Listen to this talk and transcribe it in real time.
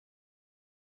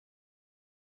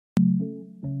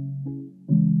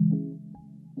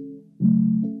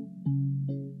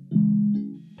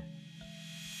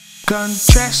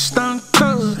Contrast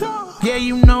uncut, yeah,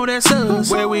 you know that's us.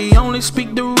 Where we only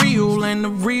speak the real and the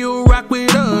real rock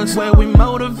with us. Where we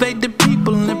motivate the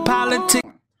people in politics.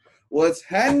 What's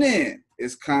happening?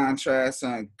 It's Contrast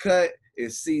Uncut.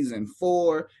 It's season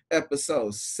 4,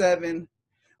 episode 7.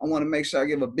 I want to make sure I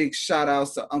give a big shout out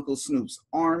to Uncle Snoop's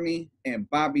Army and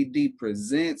Bobby D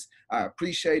Presents. I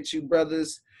appreciate you,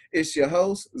 brothers. It's your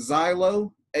host,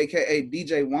 Xylo, aka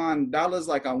DJ Juan Dollars,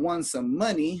 like I won some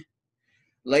money.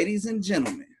 Ladies and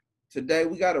gentlemen, today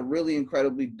we got a really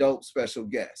incredibly dope special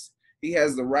guest. He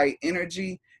has the right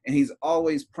energy and he's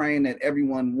always praying that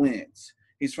everyone wins.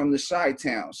 He's from the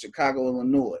Chi-Town, Chicago,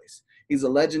 Illinois. He's a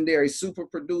legendary super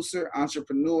producer,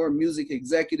 entrepreneur, music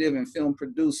executive, and film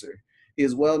producer. He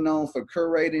is well known for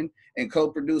curating and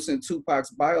co-producing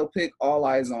Tupac's biopic, All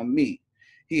Eyes on Me.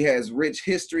 He has rich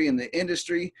history in the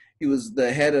industry. He was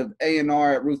the head of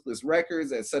A&R at Ruthless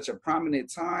Records at such a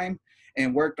prominent time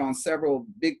and worked on several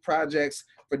big projects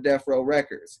for Death Row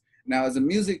Records. Now, as a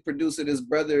music producer, this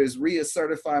brother is RIA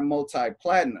certified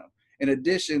multi-platinum. In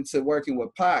addition to working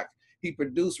with Pac, he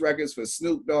produced records for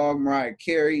Snoop Dogg, Mariah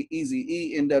Carey,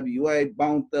 Eazy-E, NWA,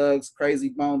 Bone Thugs,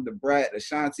 Krayzie Bone, Da Brat,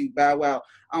 Ashanti, Bow Wow.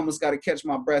 I almost got to catch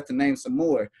my breath to name some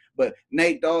more. But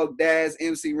Nate Dogg, Daz,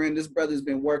 MC Ren, this brother's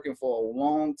been working for a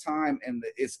long time, and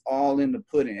it's all in the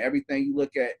pudding. Everything you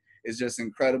look at is just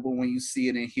incredible when you see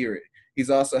it and hear it. He's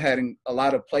also had a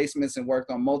lot of placements and worked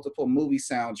on multiple movie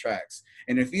soundtracks.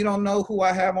 And if you don't know who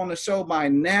I have on the show by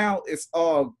now, it's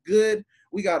all good.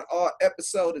 We got all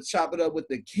episode to chop it up with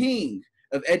the king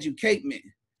of educatement,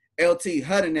 LT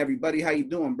Hutton, everybody. How you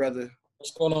doing, brother?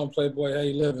 What's going on, Playboy? How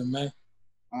you living, man?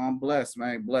 I'm blessed,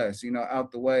 man, blessed. You know,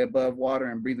 out the way, above water,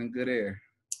 and breathing good air.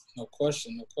 No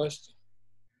question, no question.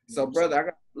 So, brother, I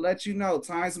got to let you know,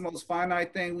 time's the most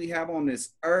finite thing we have on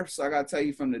this earth. So I got to tell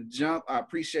you from the jump, I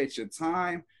appreciate your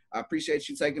time. I appreciate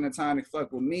you taking the time to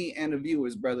fuck with me and the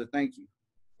viewers, brother. Thank you.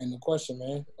 And the question,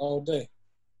 man, all day.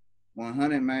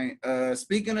 100, man.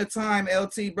 Speaking of time,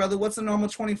 LT, brother, what's a normal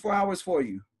 24 hours for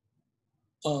you?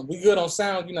 We good on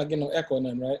sound? You're not getting no echo or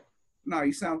nothing, right? No,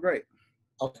 you sound great.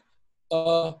 Okay.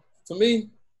 For me,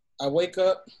 I wake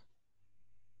up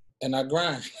and I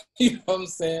grind. You know what I'm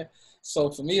saying?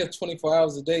 So for me, 24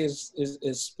 hours a day is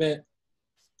spent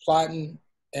plotting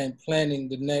and planning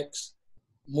the next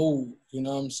move. You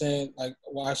know what I'm saying? Like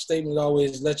our statement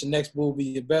always, let your next move be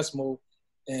your best move.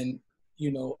 And,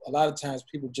 you know, a lot of times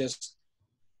people just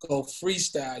go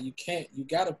freestyle. You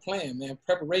got to plan, man.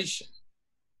 Preparation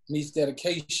meets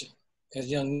dedication, as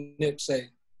young Nip say.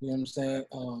 You know what I'm saying?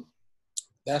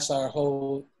 That's our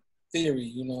whole theory.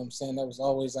 You know what I'm saying? That was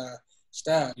always our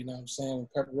style. You know what I'm saying? When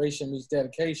preparation meets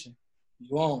dedication,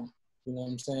 you on, you know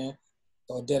what I'm saying?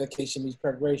 Or dedication means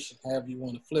preparation, however you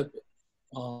want to flip it.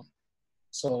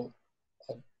 So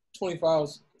 24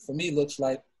 hours for me looks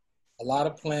like a lot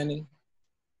of planning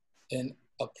and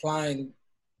applying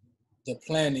the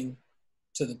planning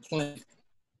to the plan. You know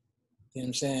what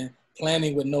I'm saying?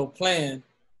 Planning with no plan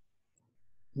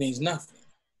means nothing.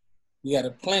 You got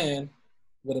to plan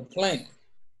with a plan.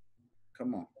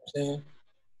 Come on. You know what I'm saying?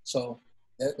 So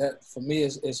that for me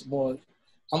is more.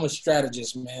 I'm a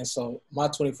strategist, man. So my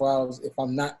 24 hours, if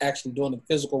I'm not actually doing the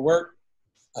physical work,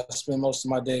 I spend most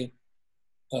of my day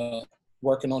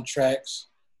working on tracks,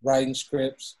 writing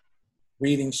scripts,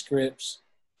 reading scripts,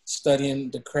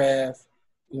 studying the craft.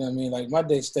 You know what I mean? Like my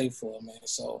day stay full, man.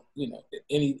 So, you know,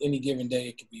 any given day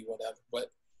it could be whatever,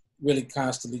 but really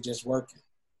constantly just working.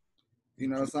 You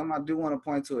know, something I do want to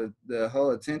point to it, the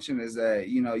whole attention is that,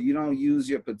 you know, you don't use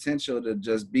your potential to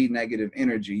just be negative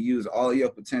energy. You use all your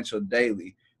potential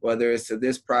daily, whether it's to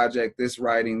this project, this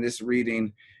writing, this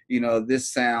reading, you know, this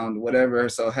sound, whatever,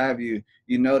 so have you.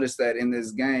 You notice that in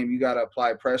this game, you got to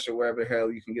apply pressure wherever the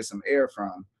hell you can get some air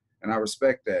from. And I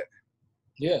respect that.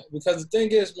 Yeah, because the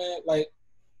thing is, man, like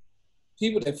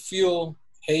people that feel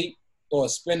hate or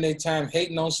spend their time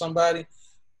hating on somebody,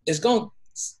 it's going to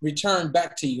return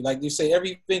back to you. Like you say,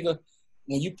 every finger,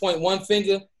 when you point one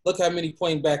finger, look how many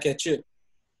point back at you.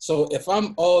 So if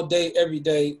I'm all day, every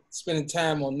day, spending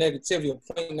time on negativity or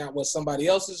pointing out what somebody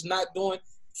else is not doing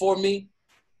for me,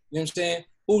 you know what I'm saying?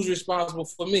 Who's responsible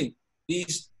for me?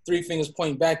 These three fingers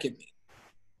pointing back at me.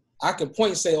 I can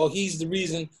point and say, oh, he's the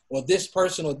reason, or this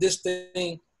person, or this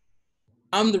thing.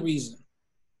 I'm the reason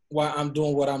why I'm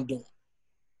doing what I'm doing.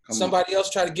 Somebody else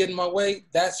try to get in my way,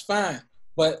 that's fine.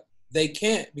 But they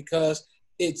can't because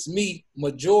it's me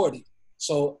majority.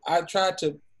 So I try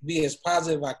to be as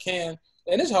positive as I can.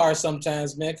 And it's hard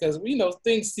sometimes, man, because, you know,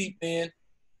 things seep in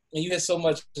and you hear so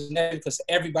much negative because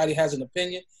everybody has an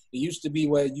opinion. It used to be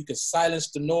where you could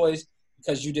silence the noise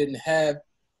because you didn't have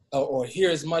or hear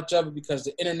as much of it because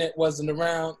the internet wasn't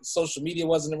around, social media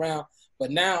wasn't around.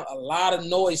 But now a lot of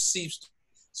noise seeps,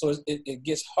 so it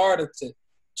gets harder to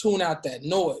tune out that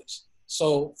noise.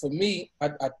 So for me, I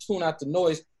tune out the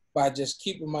noise by just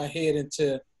keeping my head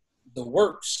into the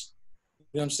works, you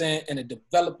know what I'm saying, and the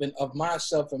development of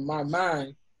myself and my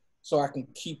mind so I can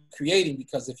keep creating.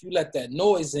 Because if you let that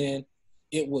noise in,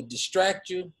 it will distract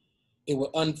you, it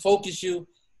will unfocus you,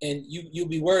 and you'll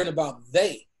be worrying about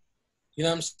they. You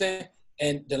know what I'm saying?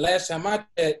 And the last time I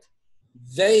checked,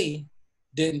 they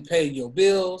didn't pay your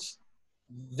bills.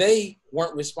 They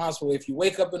weren't responsible if you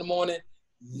wake up in the morning.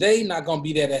 They not going to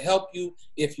be there to help you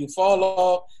if you fall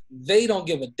off. They don't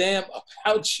give a damn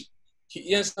about you.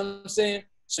 You understand what I'm saying?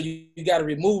 So you got to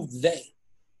remove they.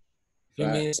 You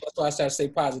know what I mean? So that's why I started to stay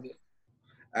positive.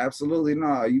 Absolutely.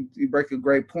 No, you break a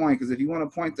great point, because if you want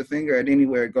to point the finger at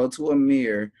anywhere, go to a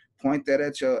mirror, point that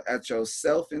at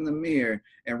yourself in the mirror,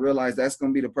 and realize that's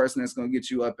going to be the person that's going to get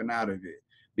you up and out of it.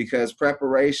 Because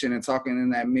preparation and talking in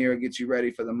that mirror gets you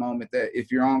ready for the moment that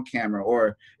if you're on camera,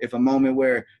 or if a moment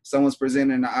where someone's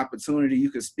presenting an opportunity, you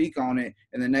could speak on it.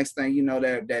 And the next thing you know,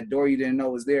 that door you didn't know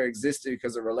was there existed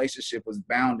because the relationship was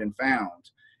bound and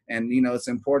found. And, you know, it's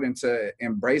important to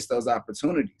embrace those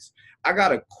opportunities. I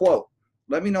got a quote.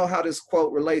 Let me know how this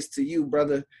quote relates to you,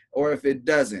 brother, or if it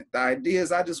doesn't. The idea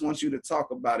is I just want you to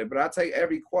talk about it, but I take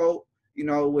every quote, you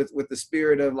know, with the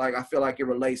spirit of like, I feel like it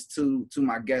relates to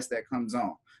my guest that comes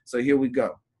on. So here we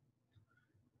go.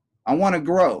 I want to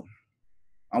grow.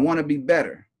 I want to be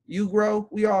better. You grow,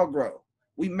 we all grow.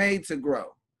 We made to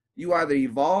grow. You either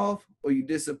evolve or you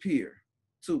disappear.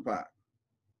 Tupac.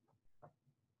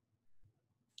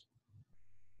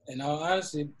 And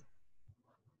honestly,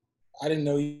 I didn't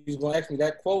know you was going to ask me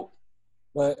that quote,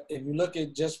 but if you look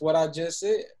at just what I just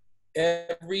said,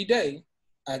 every day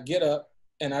I get up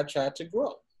and I try to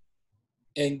grow.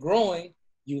 And growing,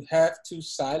 you have to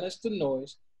silence the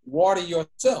noise, water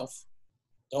yourself.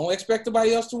 Don't expect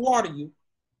somebody else to water you.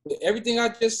 But everything I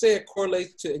just said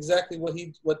correlates to exactly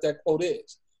what that quote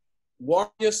is.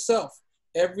 Water yourself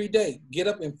every day. Get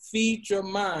up and feed your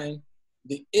mind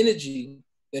the energy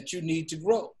that you need to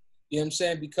grow. You know what I'm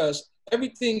saying? Because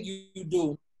everything you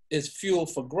do is fuel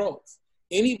for growth.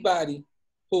 Anybody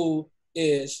who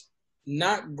is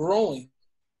not growing,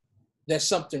 there's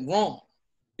something wrong,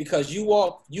 because you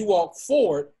walk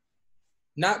forward,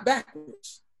 not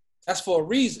backwards. That's for a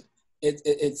reason.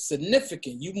 It's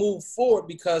significant. You move forward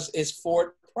because it's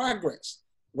forward progress,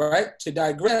 right? To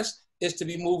digress is to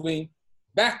be moving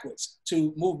backwards.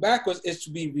 To move backwards is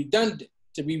to be redundant.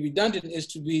 To be redundant is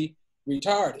to be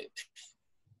retarded.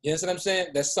 You know what I'm saying?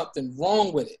 There's something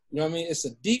wrong with it. You know what I mean? It's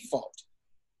a default.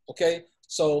 Okay?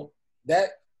 So that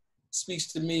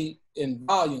speaks to me in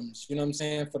volumes. You know what I'm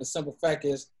saying? For the simple fact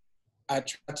is, I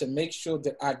try to make sure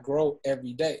that I grow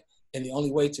every day. And the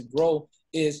only way to grow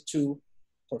is to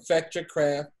perfect your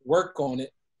craft, work on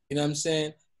it, you know what I'm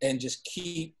saying? And just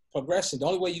keep progressing. The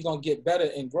only way you're going to get better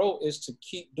and grow is to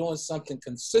keep doing something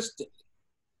consistently,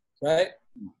 right?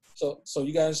 So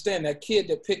you got to understand, that kid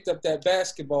that picked up that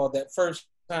basketball that first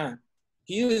time,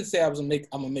 he didn't say I'm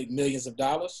gonna make millions of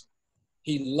dollars.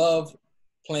 He loved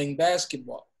playing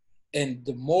basketball. And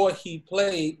the more he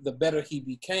played, the better he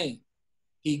became.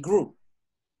 He grew.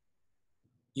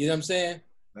 You know what I'm saying?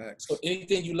 Thanks. So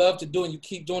anything you love to do and you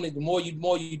keep doing it, the more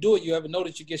you do it, you ever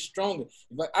notice you get stronger.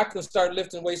 If I can start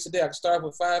lifting weights today, I can start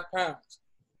with 5 pounds.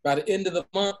 By the end of the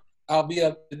month, I'll be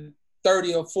up to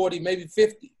 30 or 40, maybe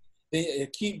 50. Then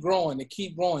it keep growing,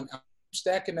 I'm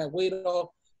stacking that weight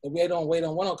off, the weight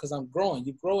on, because I'm growing.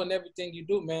 You grow in everything you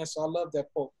do, man. So I love that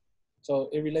quote. So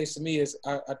it relates to me as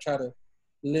I try to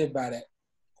live by that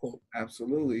quote.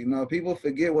 Absolutely. You know, people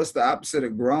forget what's the opposite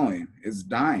of growing. It's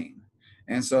dying.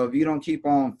 And so if you don't keep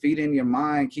on feeding your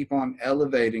mind, keep on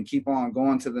elevating, keep on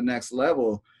going to the next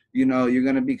level, you know, you're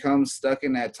going to become stuck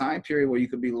in that time period where you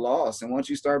could be lost. And once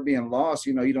you start being lost,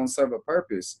 you know, you don't serve a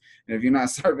purpose. And if you're not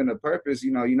serving a purpose,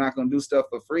 you know, you're not going to do stuff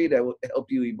for free that will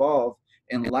help you evolve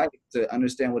in life, to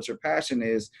understand what your passion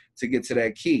is, to get to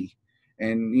that key.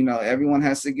 And, you know, everyone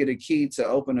has to get a key to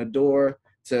open a door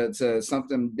to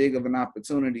something big of an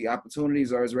opportunity.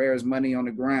 Opportunities are as rare as money on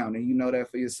the ground, and you know that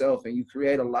for yourself. And you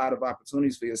create a lot of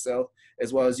opportunities for yourself,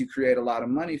 as well as you create a lot of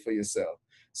money for yourself.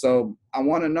 So I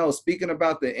want to know, speaking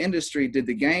about the industry, did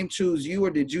the game choose you, or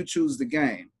did you choose the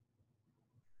game?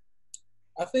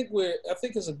 I think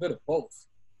it's a bit of both.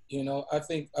 You know, I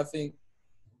think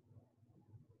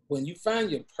when you find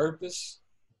your purpose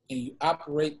and you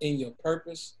operate in your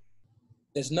purpose,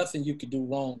 there's nothing you could do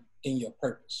wrong in your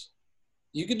purpose.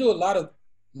 You can do a lot of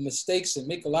mistakes and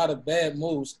make a lot of bad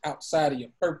moves outside of your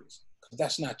purpose, because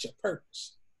that's not your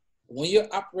purpose, when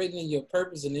you're operating in your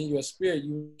purpose and in your spirit,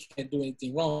 you can't do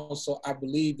anything wrong. So I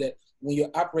believe that when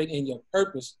you're operating in your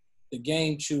purpose, the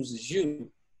game chooses you. You know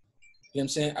what I'm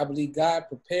saying? I believe God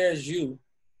prepares you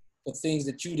for things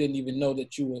that you didn't even know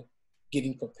that you were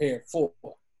getting prepared for.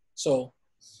 So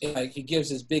like he gives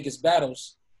his biggest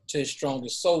battles to his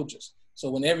strongest soldiers. So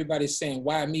when everybody's saying,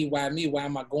 why me, why me, why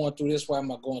am I going through this, why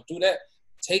am I going through that?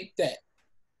 Take that.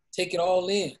 Take it all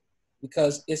in,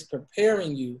 because it's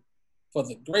preparing you for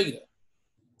the greater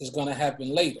is going to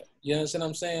happen later. You understand what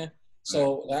I'm saying?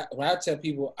 So when I tell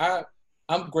people,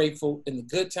 I'm grateful in the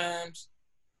good times.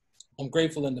 I'm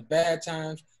grateful in the bad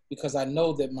times, because I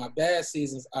know that my bad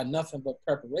seasons are nothing but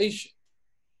preparation.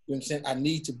 You know what I'm saying? I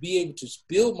need to be able to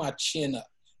build my chin up.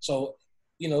 So,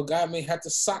 you know, God may have to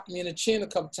sock me in the chin a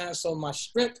couple times so my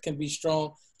strength can be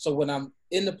strong. So when I'm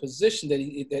in the position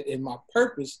that in my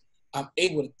purpose, I'm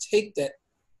able to take that,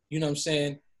 you know what I'm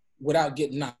saying, without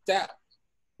getting knocked out.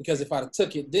 Because if I'd have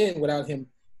took it then without him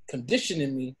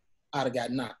conditioning me, I'd have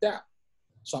got knocked out.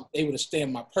 So I'm able to stay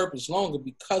in my purpose longer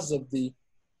because of the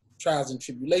trials and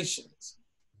tribulations.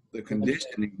 The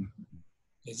conditioning.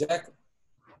 Exactly.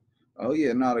 Oh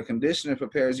yeah, no, the conditioning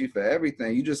prepares you for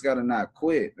everything. You just gotta not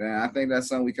quit. And I think that's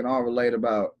something we can all relate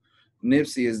about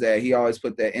Nipsey, is that he always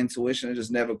put that intuition and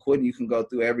just never quit. You can go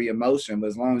through every emotion, but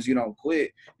as long as you don't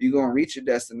quit, you're gonna reach your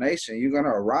destination. You're gonna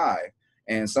arrive.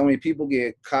 And so many people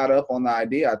get caught up on the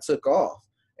idea, I took off.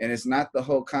 And it's not the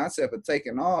whole concept of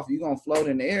taking off. You're gonna float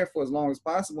in the air for as long as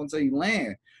possible until you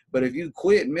land. But if you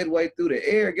quit midway through the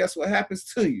air, guess what happens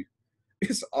to you?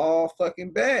 It's all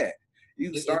fucking bad.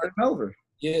 You starting over.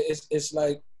 Yeah, it's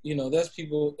like, you know, there's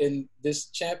people in this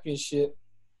championship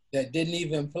that didn't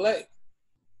even play,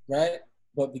 right?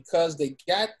 But because they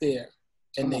got there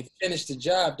and they finished the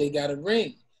job, they got a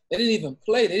ring. They didn't even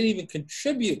play. They didn't even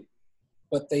contribute.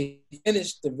 But they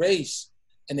finished the race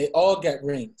and they all got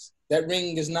rings. That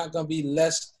ring is not going to be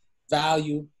less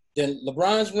value than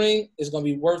LeBron's ring. Is going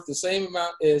to be worth the same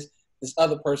amount as this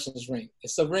other person's ring.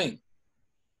 It's a ring.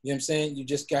 You know what I'm saying? You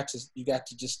got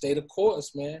to just stay the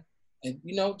course, man. And,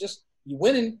 you know, just you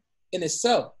winning in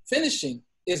itself. Finishing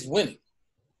is winning.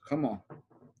 Come on.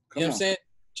 You know what I'm saying?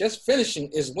 Just finishing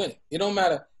is winning. It don't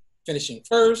matter finishing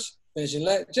first, finishing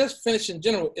last. Just finish in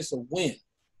general, it's a win.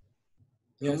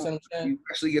 You know what I'm saying? You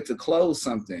actually get to close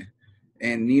something.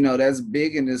 And, you know, that's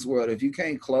big in this world. If you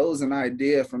can't close an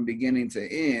idea from beginning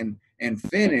to end and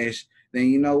finish, then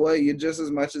you know what? You're just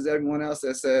as much as everyone else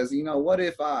that says, you know, what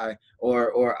if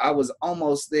or I was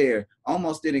almost there,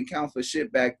 almost didn't count for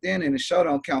shit back then, and the show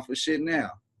don't count for shit now.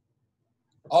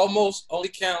 Almost only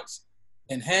counts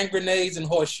in hand grenades and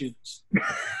horseshoes. You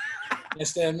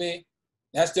understand me?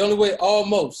 That's the only way,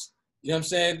 almost. You know what I'm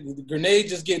saying? The grenade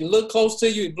just get a little close to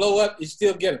you, you blow up, you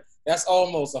still get it. That's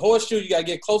almost. A horseshoe, you got to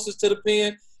get closest to the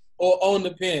pin or on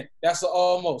the pin. That's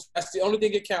almost. That's the only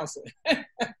thing it counts. You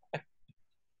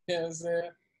know what I'm saying?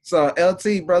 So,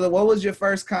 LT, brother, what was your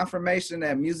first confirmation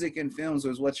that music and films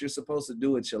was what you're supposed to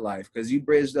do with your life? Because you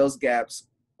bridge those gaps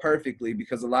perfectly,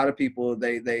 because a lot of people,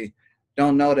 they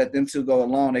don't know that them two go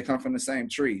along. They come from the same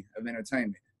tree of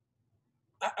entertainment.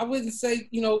 I wouldn't say,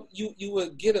 you know, you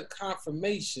would get a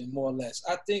confirmation, more or less.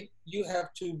 I think you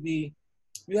have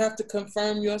to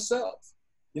confirm yourself.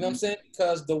 You know what I'm saying?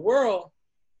 Because the world,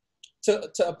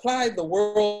 to apply the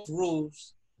world's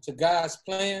rules to God's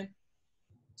plan,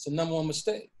 it's a number one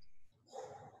mistake.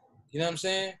 You know what I'm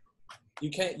saying? You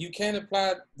can't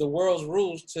apply the world's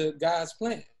rules to God's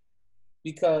plan,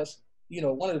 because, you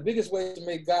know, one of the biggest ways to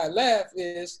make God laugh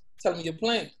is tell him your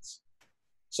plans.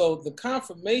 So the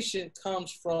confirmation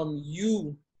comes from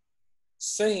you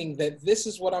saying that this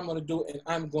is what I'm going to do and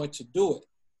I'm going to do it.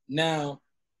 Now,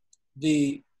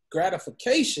 the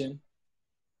gratification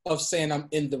of saying I'm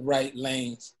in the right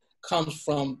lanes comes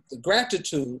from the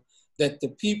gratitude that the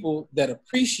people that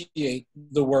appreciate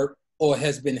the work or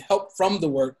has been helped from the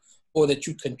work or that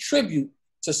you contribute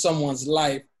to someone's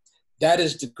life, that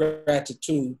is the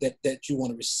gratitude that you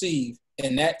want to receive.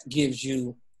 And that gives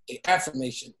you an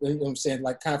affirmation, you know what I'm saying,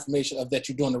 like confirmation of that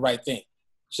you're doing the right thing.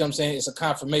 See what I'm saying? It's a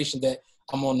confirmation that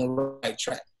I'm on the right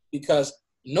track, because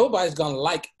nobody's going to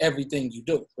like everything you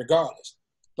do, regardless.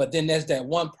 But then there's that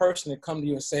one person that come to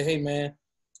you and say, hey, man,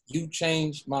 you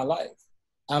changed my life.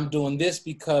 I'm doing this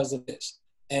because of this.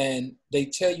 And they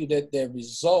tell you that the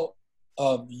result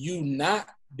of you not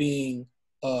being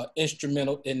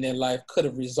instrumental in their life could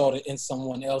have resulted in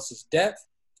someone else's death.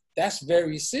 That's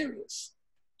very serious.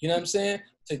 You know what I'm saying?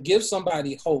 To give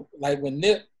somebody hope, like when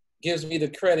Nip gives me the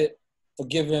credit for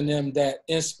giving them that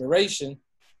inspiration,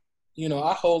 you know,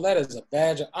 I hold that as a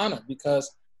badge of honor,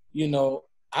 because, you know,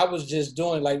 I was just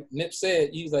doing, like Nip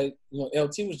said, he's like, you know,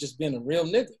 LT was just being a real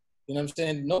nigga. You know what I'm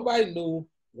saying? Nobody knew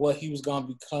what he was going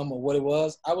to become or what it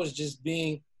was. I was just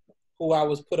being who I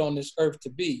was put on this earth to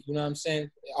be. You know what I'm saying?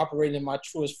 Operating in my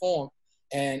truest form.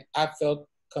 And I felt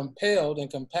compelled and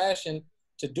compassion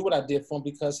to do what I did for him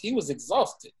because he was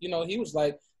exhausted. You know, he was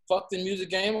like, fuck the music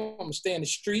game. I'm going to stay in the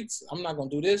streets. I'm not going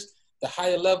to do this. The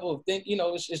higher level of thing, you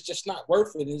know, it's just not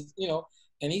worth it. It's, you know,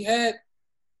 and he had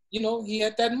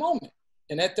that moment.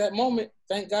 And at that moment,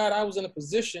 thank God I was in a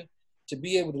position to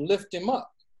be able to lift him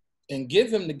up and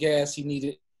give him the gas he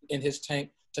needed in his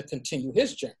tank to continue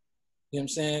his journey. You know what I'm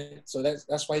saying? So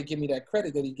that's why he gave me that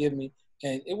credit that he gave me.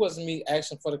 And it wasn't me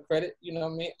asking for the credit, you know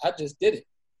what I mean? I just did it.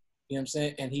 You know what I'm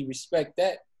saying? And he respect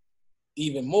that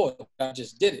even more. I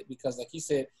just did it because like he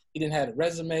said, he didn't have a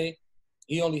resume.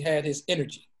 He only had his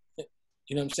energy.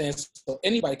 You know what I'm saying? So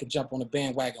anybody could jump on a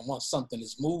bandwagon once something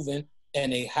is moving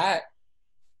and they hot.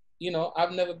 You know,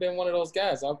 I've never been one of those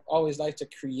guys. I've always liked to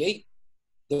create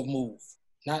the move,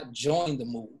 not join the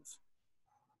move.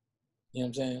 You know what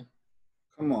I'm saying?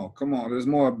 Come on. There's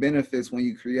more benefits when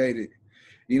you create it.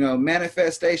 You know,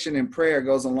 manifestation and prayer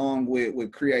goes along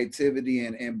with creativity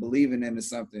and believing into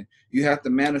something. You have to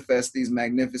manifest these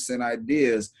magnificent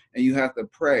ideas and you have to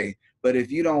pray. But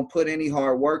if you don't put any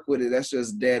hard work with it, that's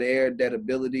just dead air, dead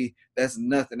ability. That's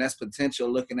nothing. That's potential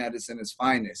looking at it in its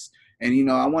finest. And, you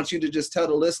know, I want you to just tell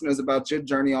the listeners about your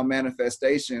journey on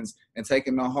manifestations and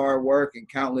taking the hard work and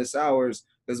countless hours,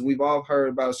 because we've all heard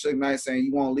about Suge Knight saying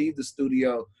you won't leave the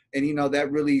studio. And, you know,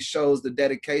 that really shows the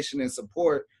dedication and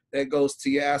support that goes to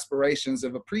your aspirations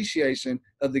of appreciation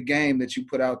of the game that you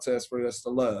put out to us for us to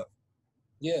love.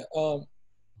 Yeah.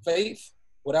 Faith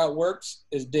without works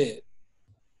is dead.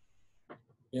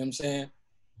 You know what I'm saying?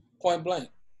 Point blank.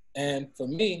 And for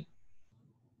me,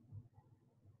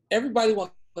 everybody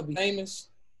wants to be famous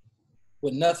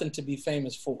with nothing to be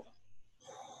famous for.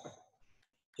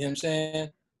 You know what I'm saying?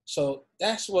 So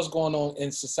that's what's going on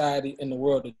in society, in the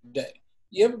world today.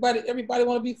 Everybody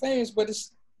want to be famous, but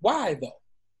it's why though?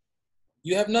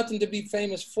 You have nothing to be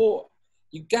famous for.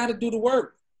 You got to do the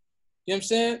work. You know what I'm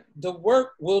saying? The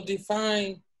work will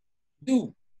define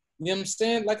you. You know what I'm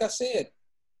saying? Like I said,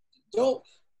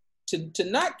 to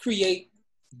not create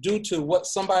due to what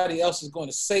somebody else is going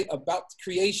to say about the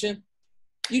creation,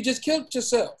 you just killed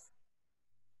yourself.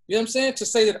 You know what I'm saying? To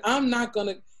say that I'm not going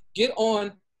to get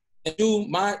on and do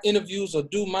my interviews or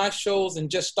do my shows and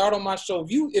just start on my show.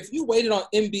 If you waited on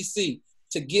NBC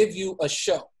to give you a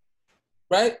show,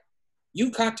 right? You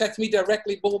contact me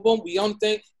directly, boom, boom, boom. We on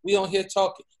thing, we on here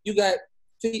talking. You got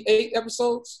 8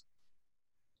 episodes?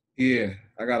 Yeah,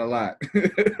 I got a lot.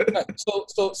 Right.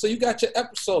 So you got your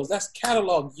episodes. That's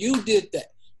catalog. You did that,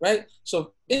 right?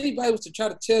 So if anybody was to try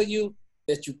to tell you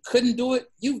that you couldn't do it,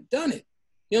 you've done it.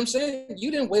 You know what I'm saying?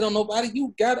 You didn't wait on nobody.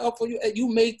 You got up for you. You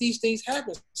made these things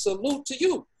happen. Salute to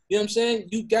you. You know what I'm saying?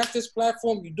 You got this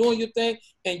platform. You're doing your thing,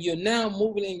 and you're now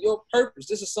moving in your purpose.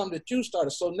 This is something that you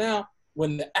started. So now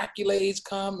when the accolades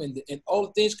come and all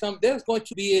the things come, there's going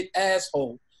to be an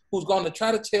asshole who's going to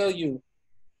try to tell you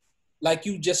like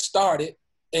you just started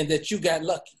and that you got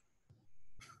lucky.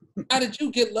 How did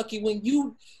you get lucky when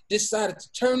you decided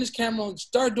to turn this camera on,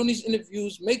 start doing these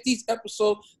interviews, make these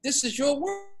episodes? This is your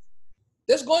work.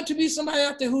 There's going to be somebody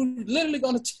out there who's literally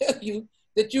going to tell you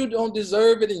that you don't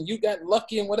deserve it and you got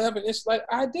lucky and whatever. And it's like,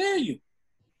 I dare you.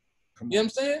 You know what I'm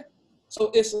saying?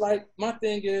 So it's like, my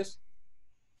thing is,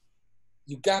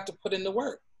 you got to put in the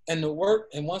work. And the work,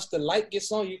 and once the light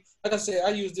gets on you, like I said, I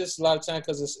use this a lot of time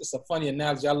because it's a funny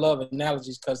analogy. I love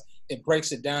analogies because it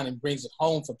breaks it down and brings it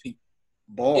home for people.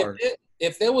 Bars.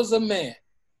 If there was a man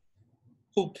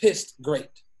who pissed great,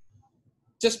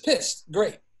 just pissed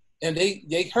great, and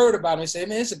they heard about him and say,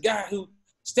 man, it's a guy who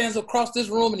stands across this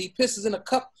room and he pisses in a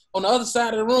cup on the other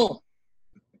side of the room.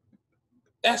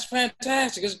 That's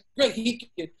fantastic. It's great.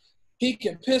 He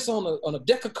can piss on a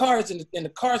deck of cards and the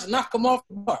cards knock him off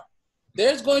the bar.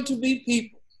 There's going to be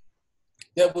people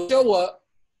that will show up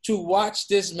to watch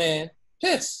this man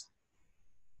piss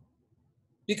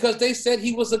because they said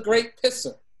he was a great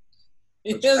pisser.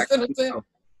 You understand what I'm saying?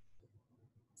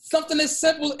 Something as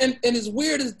simple and as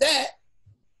weird as that,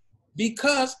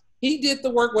 because he did the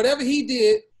work, whatever he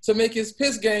did to make his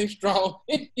piss game strong,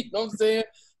 you know what I'm saying,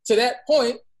 to that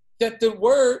point that the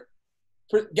word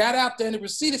got out there and it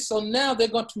proceeded. So now they're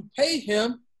going to pay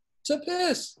him to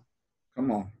piss.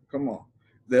 Come on.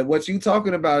 What you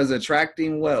talking about is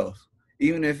attracting wealth,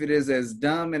 even if it is as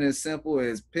dumb and as simple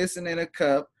as pissing in a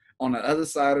cup on the other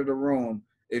side of the room.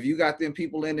 If you got them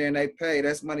people in there and they pay,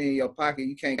 that's money in your pocket.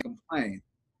 You can't complain.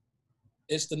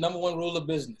 It's the number one rule of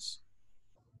business.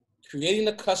 Creating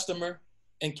a customer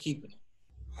and keeping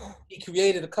them. He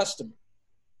created a customer.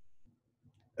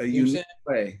 A You know what I'm unique saying?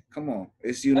 way. Come on.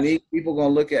 It's unique. People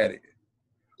gonna look at it.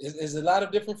 There's a lot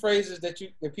of different phrases that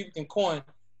people can coin,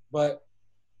 but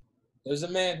there's a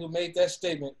man who made that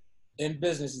statement in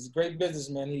business. He's a great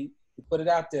businessman. He put it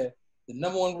out there. The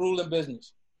number one rule in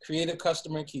business: creative,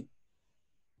 customer, and keep.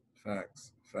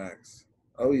 Facts. Facts.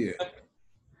 Oh yeah.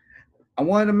 I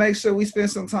wanted to make sure we spend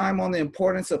some time on the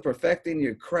importance of perfecting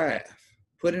your craft,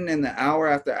 putting in the hour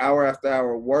after hour after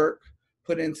hour work,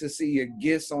 putting to see your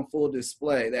gifts on full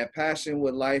display. That passion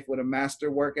with life with a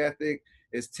master work ethic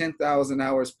is 10,000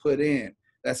 hours put in.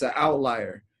 That's an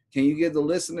outlier. Can you give the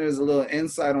listeners a little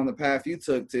insight on the path you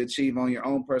took to achieve on your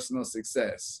own personal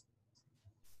success?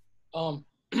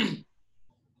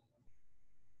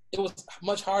 It was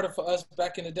much harder for us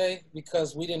back in the day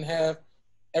because we didn't have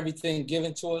everything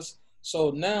given to us.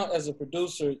 So now as a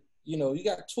producer, you know, you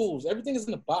got tools. Everything is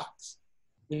in the box.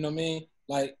 You know what I mean?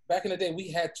 Like back in the day,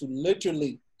 we had to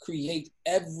literally create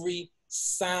every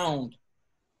sound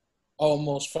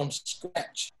almost from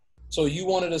scratch. So you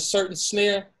wanted a certain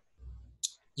snare,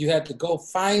 you had to go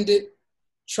find it,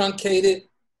 truncate it,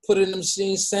 put it in the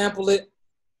machine, sample it.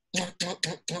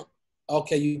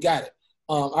 Okay, you got it.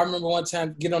 I remember one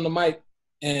time getting on the mic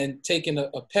and taking a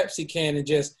Pepsi can and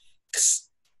just,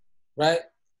 right,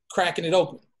 cracking it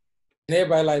open. And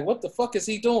everybody like, what the fuck is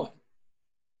he doing?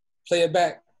 Play it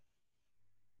back.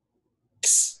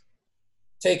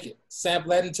 Take it,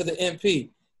 sample that into the MP.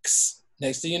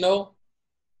 Next thing you know,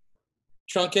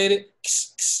 truncate it.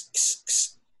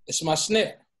 It's my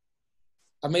snare.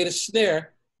 I made a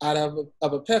snare out of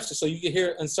a Pepsi, so you can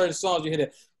hear in certain songs, you hear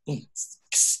that. Boom.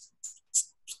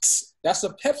 That's a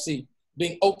Pepsi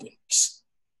being open.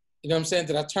 You know what I'm saying?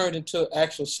 That I turned into an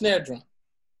actual snare drum.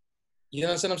 You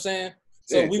know what I'm saying?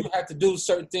 So we would have to do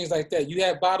certain things like that. You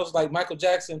had bottles like Michael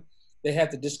Jackson. They had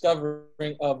the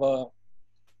discovering of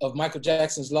Michael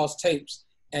Jackson's lost tapes,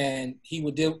 and he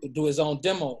would do his own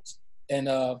demos. And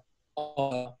Don't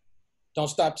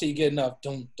Stop Till You Get Enough.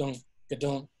 Dum dum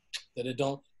dum dum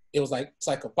dum. It was like it's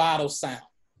like a bottle sound.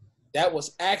 That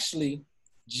was actually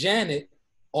Janet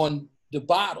on the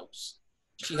bottles.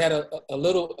 She had a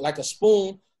little like a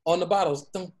spoon on the bottles.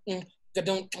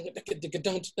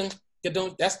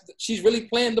 She's really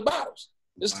playing the bottles.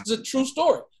 This is a true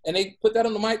story. And they put that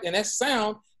on the mic, and that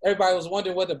sound, everybody was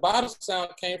wondering where the bottle sound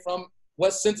came from,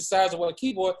 what synthesizer, what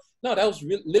keyboard. No, that was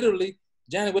literally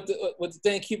Janet with the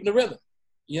thing keeping the rhythm.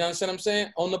 You know what I'm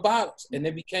saying? On the bottles. And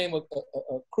it became a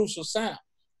crucial sound.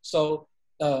 So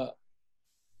to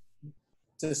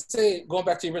say, going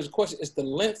back to your original question, it's the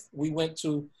length we went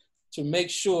to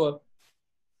make sure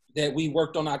that we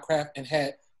worked on our craft and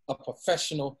had a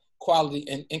professional quality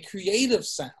and creative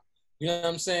sound, you know what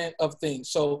I'm saying, of things.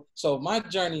 So my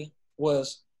journey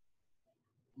was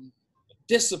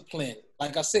discipline.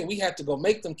 Like I said, we had to go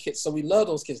make them kits. So we love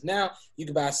those kits. Now you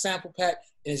can buy a sample pack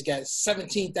and it's got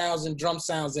 17,000 drum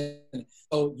sounds in it.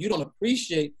 So you don't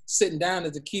appreciate sitting down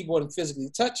at the keyboard and physically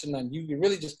touching them. You can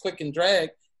really just click and drag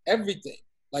everything.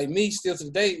 Like me, still to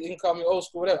the day, you can call me old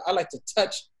school, whatever. I like to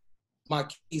touch my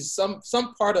keys. Some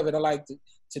part of it I like to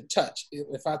touch.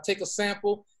 If I take a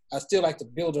sample, I still like to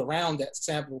build around that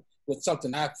sample with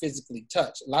something I physically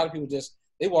touch. A lot of people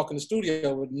they walk in the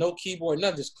studio with no keyboard,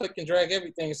 nothing, just click and drag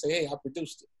everything and say, hey, I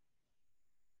produced it.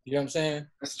 You know what I'm saying?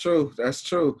 That's true. That's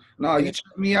true. No, you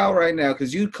check me out right now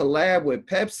because you collab with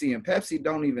Pepsi and Pepsi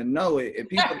don't even know it. And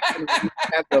people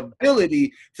have the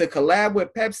ability to collab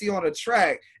with Pepsi on a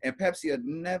track and Pepsi would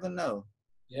never know.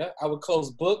 Yeah, I would close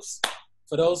books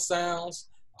for those sounds.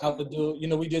 I would do,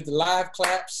 we did the live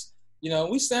claps.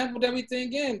 We sampled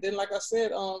everything in. Then, like I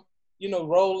said,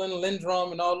 Roland,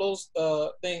 Lindrum, and all those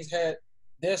things had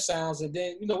their sounds. And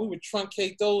then, we would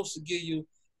truncate those to give you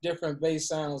different bass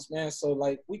sounds, man. So,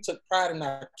 like, we took pride in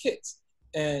our kits.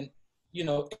 And,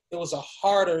 it was a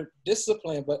harder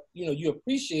discipline, but, you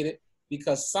appreciate it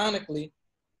because sonically,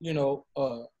 a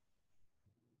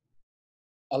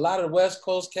lot of the West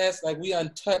Coast cats, like, we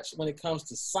untouched when it comes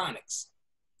to sonics.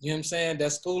 You know what I'm saying?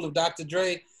 That school of Dr.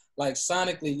 Dre, like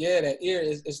sonically, yeah, that ear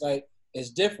is like,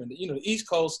 it's different. The East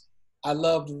Coast, I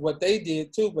loved what they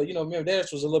did too, but remember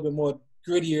theirs was a little bit more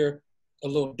grittier, a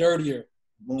little dirtier.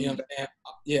 You know what I'm saying?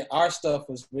 Yeah, our stuff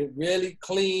was really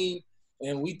clean,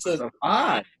 and we took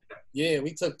time. Yeah,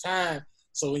 we took time.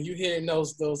 So when you hearing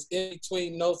those in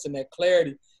between notes and that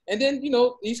clarity, and then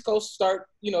East Coast start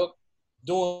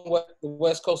doing what the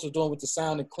West Coast was doing with the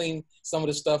sound and clean some of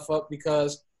the stuff up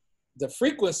because the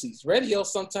frequencies, radio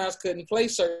sometimes couldn't play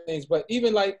certain things, but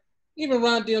even Ron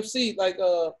DMC, like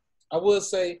I would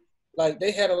say, like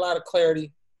they had a lot of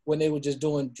clarity when they were just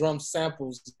doing drum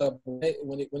samples and stuff.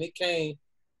 When it came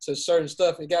to certain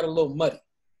stuff, it got a little muddy.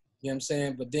 You know what I'm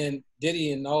saying? But then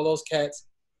Diddy and all those cats,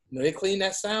 You know, they cleaned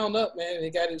that sound up, man.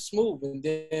 They got it smooth. And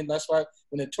then that's why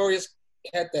when Notorious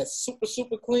had that super,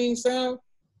 super clean sound,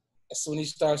 that's when he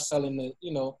started selling the,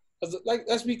 you know, because, like,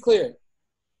 let's be clear.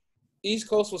 East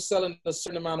Coast was selling a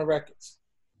certain amount of records.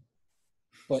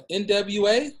 But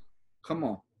NWA, come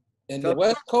on, and the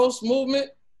West Coast movement,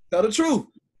 tell the truth.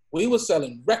 We was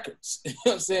selling records. You know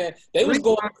what I'm saying? They was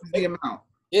going the amount.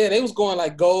 Yeah, they was going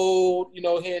like gold, you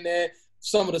know, here and there.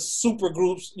 Some of the super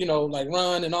groups, you know, like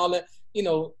Run and all that, you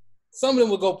know, some of them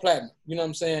would go platinum, you know what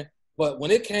I'm saying? But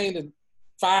when it came to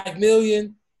 5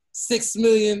 million, 6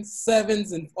 million,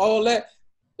 sevens and all that,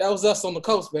 that was us on the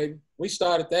coast, baby. We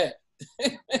started that.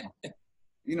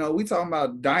 You know, we talking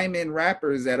about diamond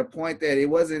rappers at a point that it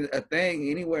wasn't a thing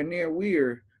anywhere near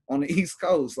weird on the East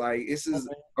Coast. Like, this is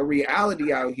a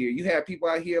reality out here. You have people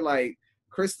out here like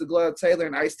Chris the Glove Taylor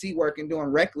and Ice-T working, doing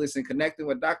Reckless and connecting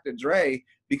with Dr. Dre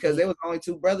because they was only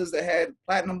two brothers that had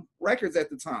platinum records at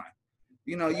the time.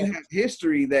 You know, you have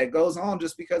history that goes on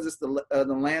just because it's the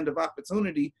land of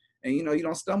opportunity. And, you know, you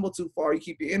don't stumble too far. You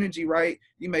keep your energy right.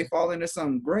 You may fall into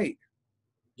something great.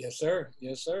 Yes, sir.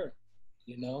 Yes, sir.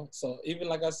 You know, so even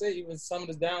like I said, even some of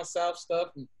the down south stuff,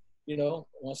 you know,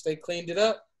 once they cleaned it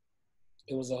up,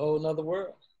 it was a whole nother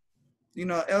world. You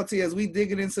know, LT, as we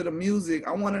dig it into the music,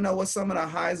 I want to know what some of the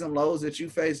highs and lows that you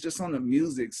face just on the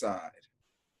music side.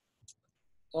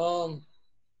 The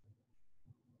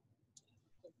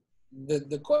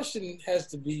question has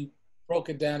to be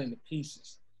broken down into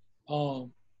pieces. I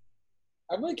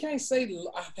really can't say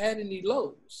I've had any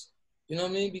lows. You know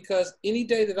what I mean? Because any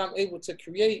day that I'm able to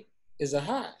create is a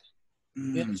high. You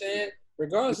know what I'm saying?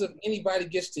 Regardless if anybody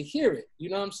gets to hear it. You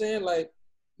know what I'm saying? Like,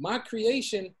 my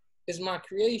creation is my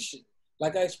creation.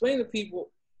 Like I explain to people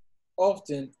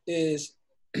often is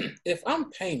if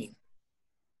I'm painting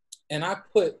and I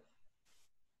put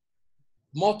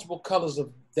multiple colors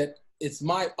of that, it's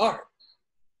my art.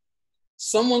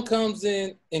 Someone comes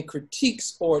in and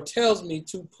critiques or tells me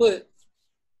to put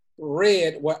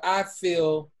red where I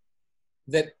feel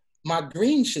that my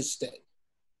green should stay.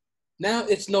 Now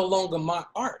it's no longer my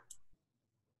art.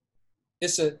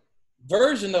 It's a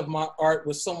version of my art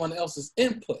with someone else's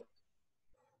input.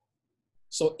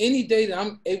 So any day that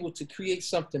I'm able to create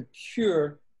something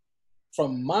pure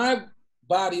from my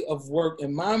body of work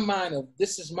and my mind of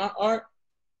this is my art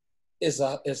is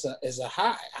a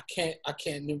high. I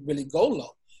can't really go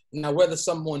low. Now whether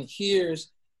someone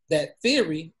hears that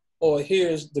theory or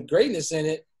hears the greatness in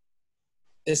it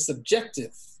is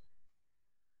subjective.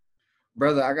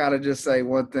 Brother, I gotta just say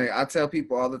one thing. I tell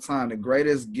people all the time, the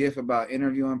greatest gift about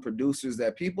interviewing producers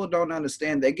that people don't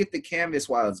understand, they get the canvas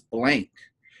while it's blank.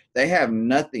 They have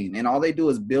nothing, and all they do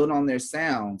is build on their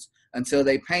sounds until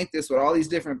they paint this with all these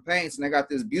different paints, and they got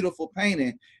this beautiful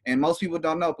painting. And most people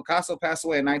don't know Picasso passed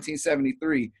away in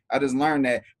 1973. I just learned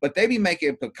that. But they be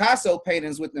making Picasso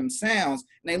paintings with them sounds,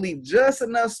 and they leave just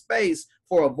enough space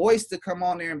for a voice to come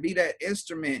on there and be that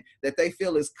instrument that they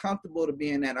feel is comfortable to be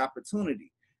in that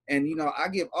opportunity. And, you know, I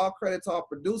give all credit to all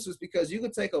producers because you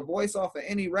can take a voice off of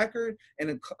any record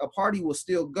and a party will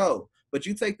still go. But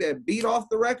you take that beat off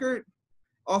the record,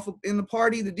 off of, in the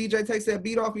party, the DJ takes that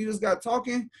beat off, you just got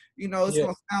talking, you know, it's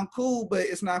going to sound cool, but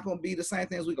it's not going to be the same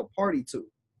thing as we could party to.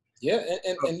 Yeah,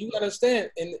 and you got to understand,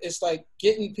 and it's like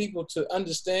getting people to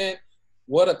understand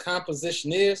what a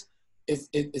composition is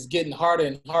getting harder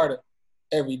and harder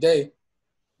every day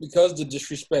because the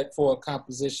disrespect for a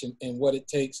composition and what it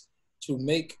takes to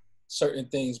make certain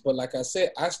things. But like I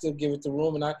said, I still give it the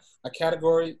room, and I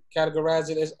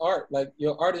categorize it as art. Like,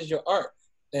 your art is your art.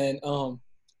 And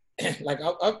like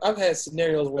I've had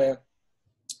scenarios where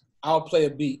I'll play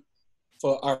a beat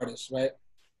for an artist, right?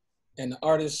 And the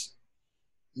artist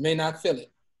may not feel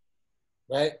it,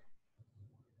 right?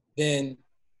 Then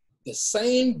the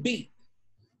same beat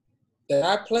that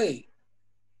I played,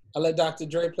 I let Dr.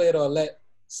 Dre play it or let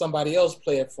somebody else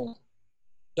play it for him.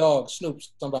 Dog, Snoop,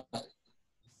 somebody.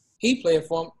 He played it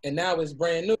for him, and now it's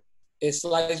brand new. It's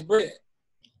sliced bread.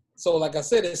 So like I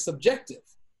said, it's subjective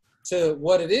to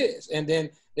what it is. And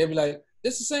then they'll be like,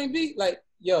 this is the same beat? Like,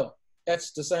 yo,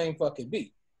 that's the same fucking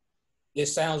beat. It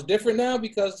sounds different now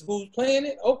because who's playing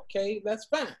it? Okay, that's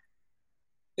fine.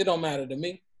 It don't matter to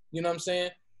me. You know what I'm saying?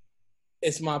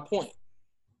 It's my point.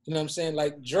 You know what I'm saying?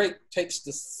 Like, Drake takes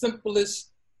the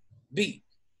simplest beat,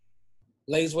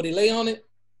 lays what he lay on it,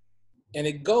 and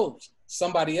it goes.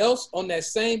 Somebody else on that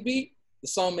same beat, the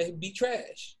song may be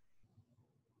trash.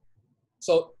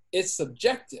 So it's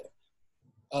subjective.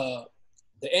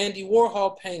 The Andy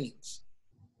Warhol paintings,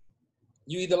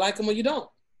 you either like them or you don't.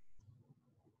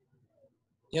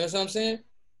 You know what I'm saying?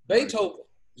 Beethoven,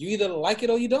 you either like it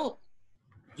or you don't.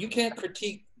 You can't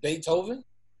critique Beethoven.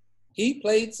 He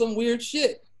played some weird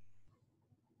shit.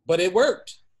 but it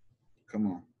worked. Come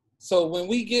on. So when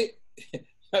we get,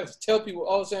 I tell people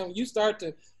all the time, when you start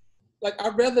to, like,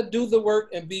 I'd rather do the work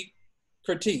and be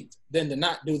critiqued than to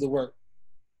not do the work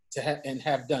and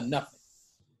have done nothing.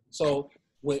 So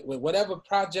with whatever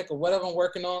project or whatever I'm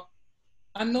working on,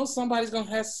 I know somebody's going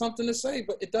to have something to say,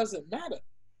 but it doesn't matter.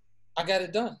 I got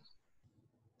it done.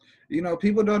 You know,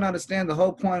 people don't understand the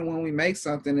whole point when we make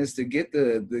something is to get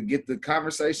the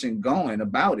conversation going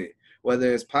about it.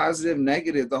 Whether it's positive,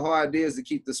 negative, the whole idea is to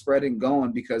keep the spreading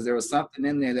going because there was something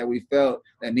in there that we felt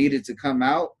that needed to come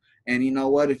out. And you know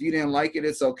what? If you didn't like it,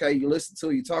 it's okay. You listened to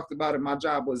it, you talked about it, my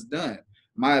job was done.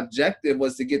 My objective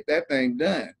was to get that thing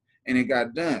done, and it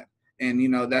got done. And, you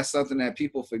know, that's something that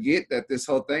people forget, that this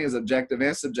whole thing is objective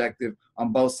and subjective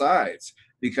on both sides.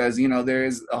 Because, you know, there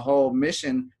is a whole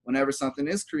mission whenever something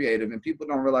is creative, and people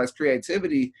don't realize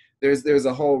creativity, there's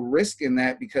a whole risk in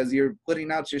that because you're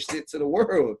putting out your shit to the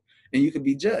world and you could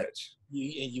be judged.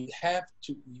 You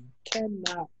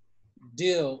cannot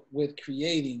deal with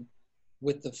creating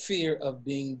with the fear of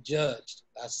being judged.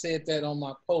 I said that on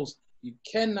my post. You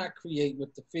cannot create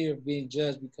with the fear of being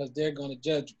judged because they're going to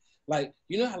judge you. Like,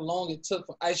 you know how long it took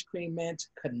for Ice Cream Man to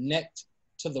connect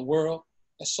to the world?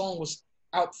 That song was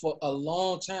out for a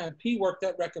long time. P worked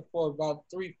that record for about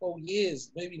 3-4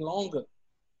 years, maybe longer.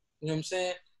 You know what I'm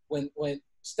saying? When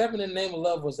Step in the Name of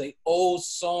Love was an old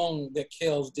song that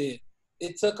Kells did.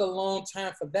 It took a long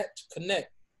time for that to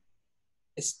connect.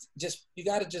 It's just, you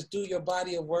got to just do your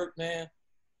body of work, man,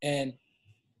 and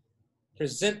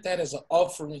present that as an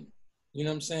offering, you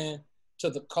know what I'm saying, to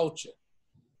the culture.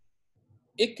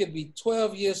 It could be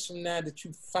 12 years from now that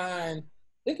you find,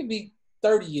 it could be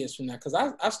 30 years from now, because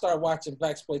I started watching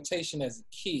blaxploitation as a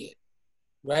kid,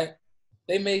 right?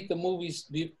 They made the movies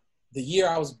the year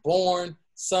I was born,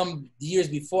 some years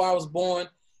before I was born,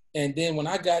 and then when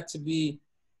I got to be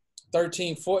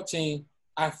 13, 14,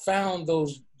 I found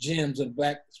those gems of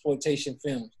blaxploitation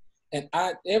films. And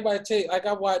everybody tell you, like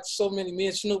I watched so many, me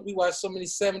and Snoop, we watched so many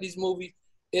 70s movies,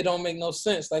 it don't make no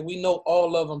sense. Like we know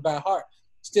all of them by heart.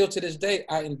 Still to this day,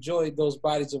 I enjoyed those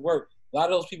bodies of work. A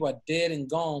lot of those people are dead and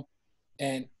gone,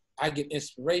 and I get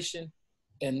inspiration,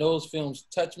 and those films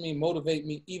touch me, motivate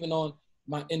me, even on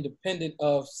my independent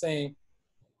of saying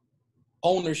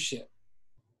ownership,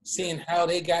 seeing how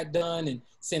they got done and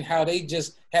seeing how they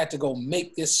just had to go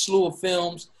make this slew of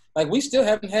films. Like we still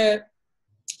haven't had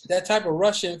that type of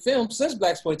rush in film since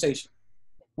blaxploitation.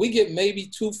 We get maybe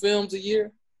 2 films a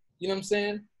year, you know what I'm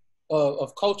saying,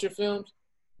 of culture films.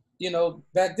 You know,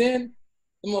 back then,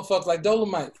 the motherfuckers like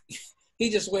Dolomite, he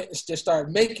just went and just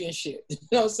started making shit, you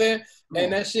know what I'm saying?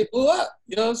 And that shit blew up,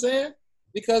 you know what I'm saying?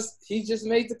 Because he just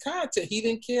made the content. He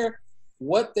didn't care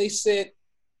what they said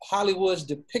Hollywood's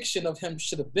depiction of him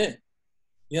should have been.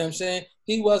 You know what I'm saying?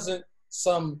 He wasn't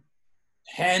some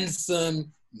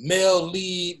handsome male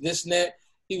lead, this and that.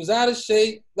 He was out of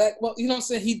shape, like, well, you know what I'm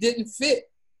saying? He didn't fit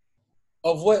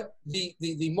of what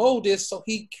the mold is, so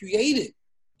he created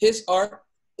his art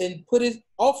and put his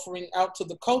offering out to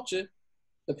the culture.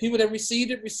 The people that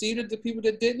received it. The people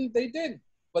that didn't, they didn't.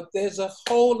 But there's a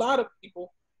whole lot of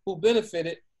people who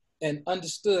benefited and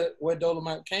understood where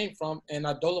Dolomite came from and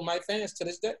are Dolomite fans to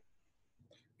this day.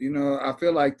 You know, I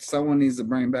feel like someone needs to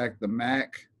bring back the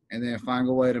Mac and then find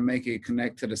a way to make it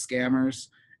connect to the scammers.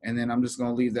 And then I'm just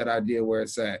going to leave that idea where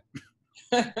it's at.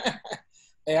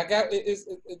 Hey, I got,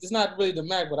 it's not really the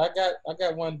Mac, but I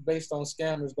got one based on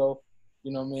scammers though.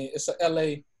 You know what I mean?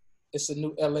 It's a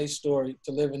new LA story,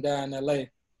 To Live and Die in LA,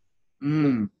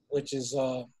 which is,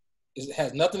 it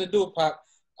has nothing to do with pop.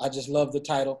 I just love the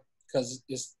title because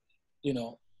it's, you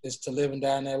know, it's To Live and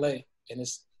Die in LA. And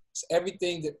it's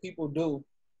everything that people do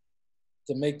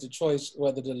to make the choice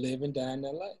whether to live and die in LA.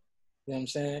 You know what I'm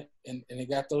saying? And they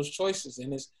got those choices.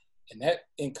 And that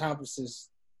encompasses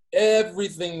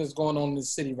everything that's going on in the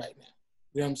city right now.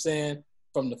 You know what I'm saying?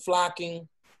 From the flocking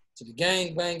to the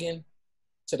gang banging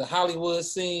to the Hollywood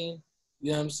scene,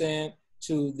 you know what I'm saying?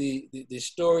 To the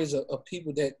stories of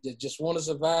people that just want to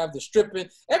survive, the stripping,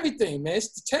 everything, man.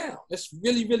 It's the town. It's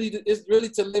really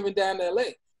to live and die in LA.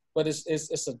 But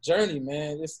it's a journey,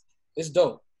 man. It's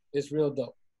dope. It's real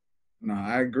dope. No,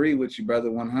 I agree with you, brother,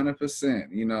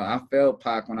 100%. You know, I felt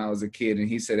Pac when I was a kid, and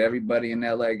he said everybody in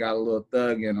LA got a little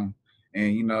thug in them.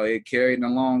 And, you know, it carried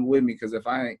along with me because if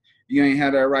you ain't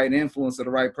have that right influence or the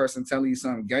right person telling you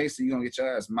something gangster, you're going to get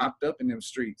your ass mopped up in them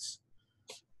streets.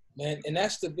 Man, and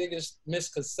that's the biggest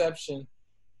misconception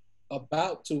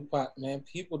about Tupac, man.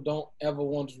 People don't ever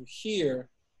want to hear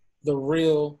the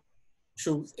real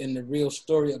truth and the real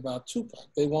story about Tupac.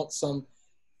 They want some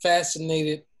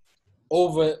fascinated,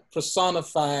 over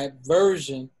personified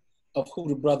version of who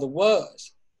the brother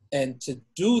was. And to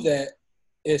do that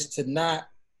is to not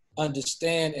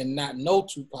understand and not know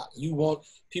Tupac.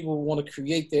 People want to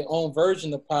create their own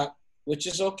version of Pac, which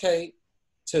is okay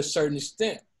to a certain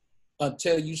extent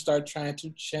until you start trying to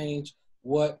change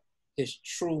what his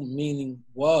true meaning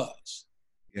was.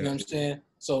 Yeah. You know what I'm saying?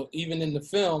 So even in the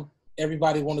film,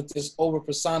 everybody wanted this over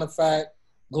personified,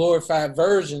 glorified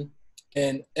version,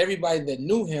 and everybody that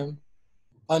knew him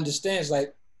understands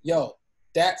like, yo,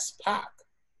 that's Pac.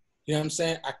 You know what I'm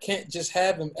saying? I can't just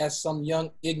have him as some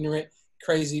young, ignorant,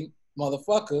 crazy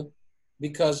motherfucker,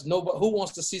 because nobody who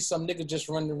wants to see some nigga just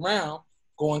running around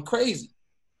going crazy.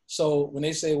 So when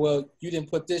they say, well, you didn't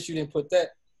put this, you didn't put that,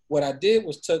 what I did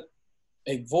was took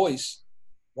a voice,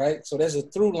 right? So there's a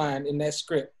through line in that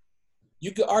script.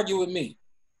 You could argue with me.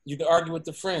 You can argue with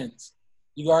the friends.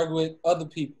 You can argue with other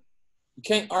people. You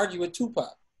can't argue with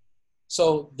Tupac.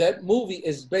 So that movie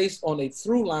is based on a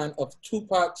through line of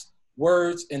Tupac's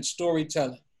words and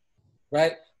storytelling,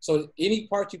 right? So any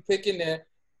part you pick in there,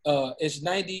 it's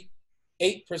 98%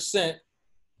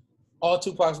 all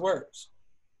Tupac's words.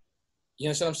 You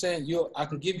understand what I'm saying? I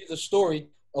can give you the story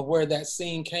of where that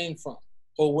scene came from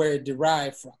or where it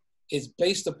derived from. It's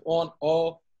based upon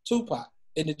all Tupac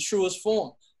in the truest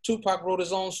form. Tupac wrote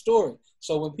his own story.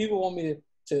 So when people want me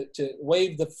to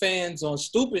wave the fans on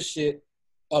stupid shit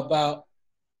about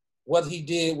what he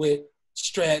did with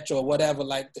Stretch or whatever,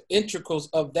 like the intricals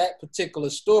of that particular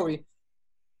story,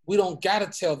 we don't got to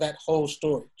tell that whole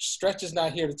story. Stretch is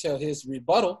not here to tell his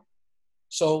rebuttal.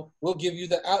 So we'll give you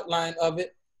the outline of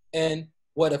it and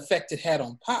what effect it had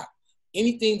on Pac.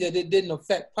 Anything that it didn't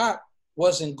affect Pac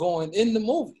wasn't going in the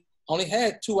movie. Only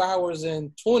had 2 hours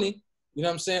and 20. You know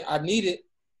what I'm saying? I needed,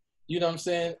 you know what I'm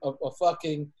saying, a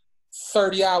fucking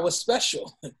 30-hour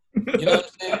special. You know what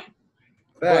I'm saying?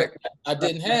 But I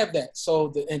didn't have that. So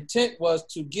the intent was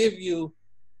to give you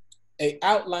a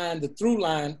outline, the through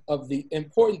line of the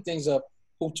important things of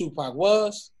who Tupac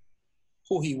was,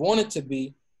 who he wanted to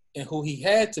be, and who he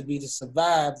had to be to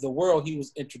survive the world he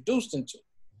was introduced into.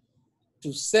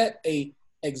 To set a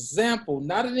example,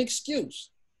 not an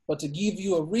excuse, but to give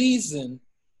you a reason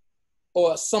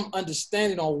or some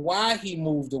understanding on why he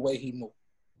moved the way he moved.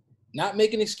 Not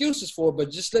making excuses for it,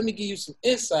 but just let me give you some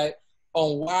insight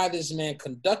on why this man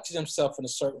conducted himself in a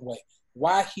certain way,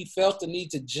 why he felt the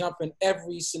need to jump in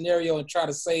every scenario and try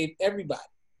to save everybody.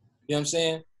 You know what I'm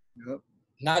saying? Yep.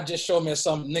 Not just show me as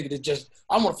some nigga that just,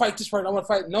 I want to fight this person, I want to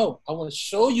fight. No, I want to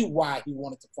show you why he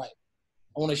wanted to fight.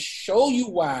 I want to show you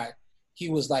why he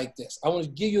was like this. I want to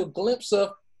give you a glimpse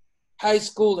of high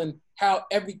school and how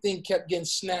everything kept getting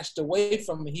snatched away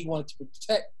from him. He wanted to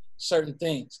protect certain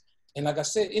things. And like I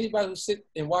said, anybody who sit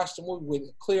and watch the movie with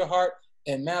a clear heart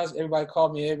and malice, everybody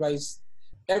called me,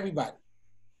 everybody.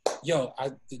 Yo,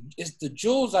 it's the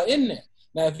jewels are in there.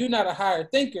 Now, if you're not a higher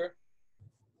thinker,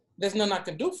 there's nothing I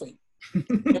can do for you. You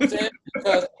know what I'm saying?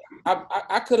 Because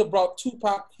I could have brought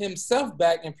Tupac himself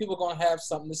back and people are going to have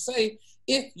something to say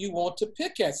if you want to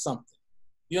pick at something.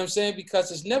 You know what I'm saying?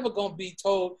 Because it's never going to be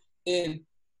told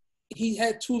he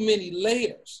had too many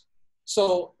layers.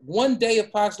 So one day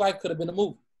of Pac's life could have been a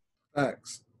movie.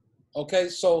 Facts. Okay,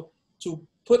 so to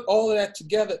put all of that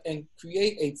together and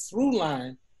create a through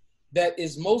line that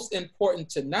is most important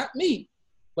to not me,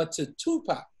 but to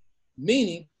Tupac,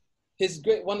 meaning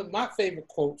one of my favorite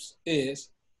quotes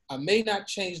is, I may not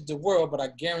change the world, but I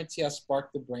guarantee I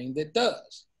spark the brain that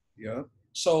does. Yeah.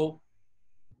 So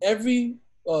every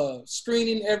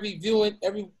screening, every viewing,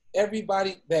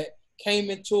 everybody that came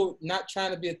into it not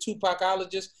trying to be a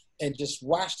Tupacologist and just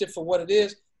watched it for what it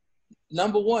is,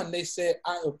 number one, they said,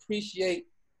 I appreciate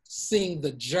seeing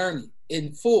the journey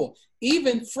in full.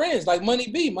 Even friends like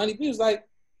Money B was like,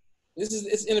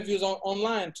 it's interviews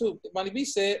online too. Money B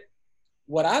said,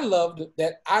 what I loved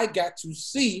that I got to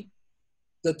see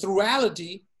the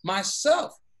throughtality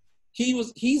myself. He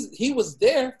was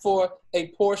there for a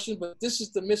portion, but this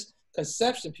is the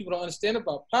misconception people don't understand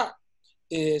about Pac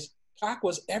is Pac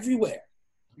was everywhere.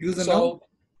 So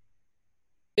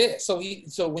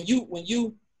when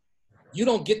you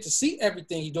don't get to see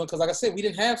everything he's doing, because like I said, we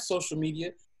didn't have social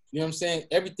media. You know what I'm saying?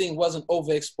 Everything wasn't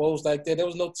overexposed like that. There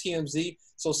was no TMZ.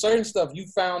 So certain stuff you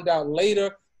found out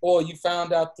later or you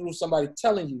found out through somebody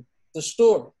telling you the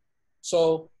story.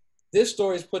 So this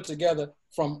story is put together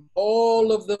from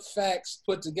all of the facts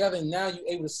put together, and now you're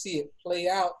able to see it play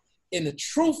out in the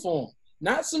true form,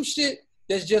 not some shit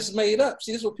that's just made up.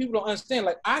 See, this is what people don't understand.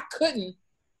 Like, I couldn't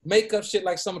make up shit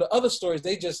like some of the other stories.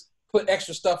 They just put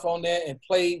extra stuff on there and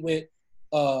played with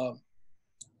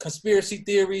conspiracy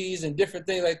theories and different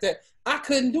things like that. I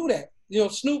couldn't do that. You know,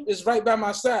 Snoop is right by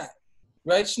my side,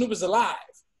 right? Snoop is alive,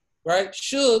 right?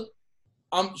 Suge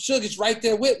Suge is right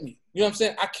there with me. You know what I'm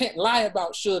saying? I can't lie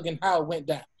about Suge and how it went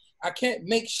down. I can't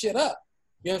make shit up.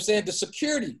 You know what I'm saying? The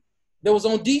security that was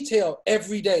on detail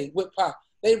every day with Pac.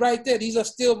 They right there. These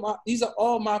are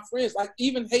all my friends. Like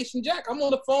even Haitian Jack. I'm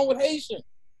on the phone with Haitian.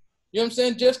 You know what I'm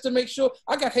saying? Just to make sure.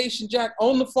 I got Haitian Jack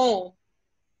on the phone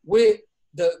with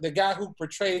the guy who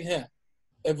portrayed him,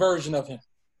 a version of him.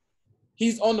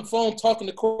 He's on the phone talking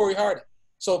to Corey Harding.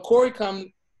 So Corey comes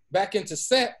back into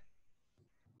set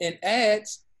and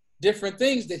adds different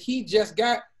things that he just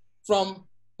got from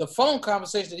the phone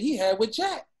conversation that he had with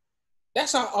Jack.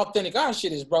 That's how authentic our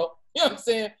shit is, bro. You know what I'm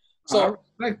saying? So I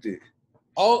respect it.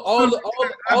 All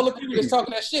the people that's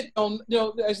talking that shit,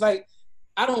 it's like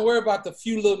I don't worry about the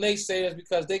few little naysayers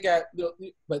because they got,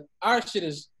 but our shit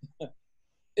is,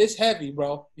 it's heavy,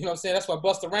 bro. You know what I'm saying? That's why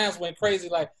Busta Rhymes went crazy.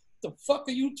 Like, the fuck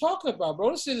are you talking about,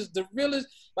 bro? This shit is the realest.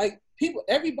 Like, people,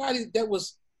 everybody that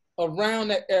was around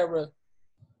that era,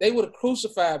 they would have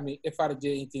crucified me if I'd have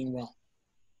did anything wrong.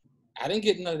 I didn't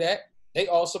get none of that. They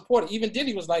all supported. Even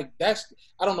Diddy was like, I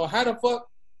don't know how the fuck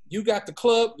you got the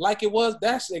club like it was.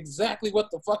 That's exactly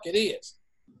what the fuck it is.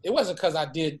 It wasn't because I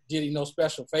did Diddy no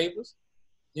special favors.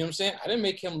 You know what I'm saying? I didn't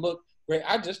make him look great.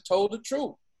 I just told the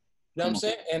truth. You know what I'm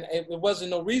saying? And it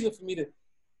wasn't no reason for me to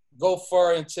go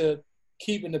far into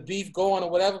keeping the beef going or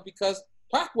whatever because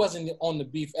Pac wasn't on the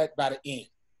beef by the end.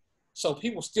 So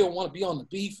people still want to be on the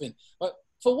beef. But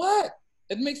for what?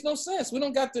 It makes no sense. We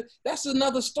don't got to, that's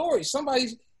another story. Somebody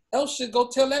else should go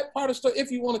tell that part of the story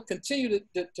if you want to continue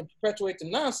to perpetuate the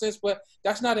nonsense, but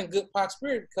that's not in good Pac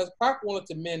spirit because Pac wanted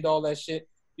to mend all that shit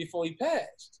before he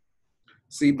passed.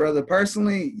 See, brother,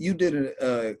 personally, you did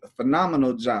a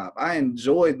phenomenal job. I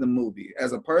enjoyed the movie.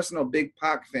 As a personal big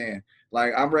Pac fan,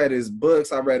 like I've read his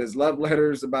books, I've read his love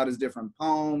letters about his different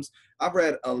poems. I've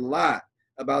read a lot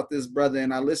about this brother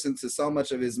and I listened to so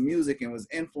much of his music and was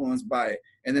influenced by it.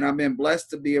 And then I've been blessed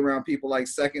to be around people like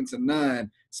Second to None,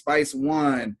 Spice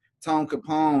One, Tone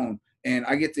Capone, and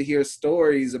I get to hear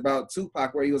stories about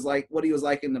Tupac where he was like, what he was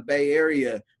like in the Bay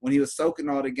Area when he was soaking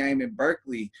all the game in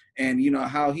Berkeley and, you know,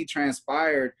 how he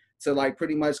transpired to like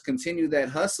pretty much continue that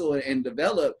hustle and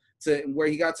develop to where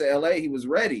he got to LA, he was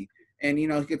ready. And, you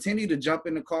know, he continued to jump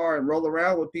in the car and roll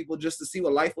around with people just to see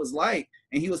what life was like.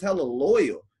 And he was hella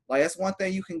loyal. Like, that's one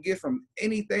thing you can get from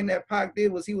anything that Pac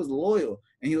did was he was loyal.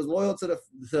 And he was loyal to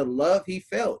the love he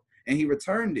felt. And he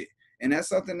returned it. And that's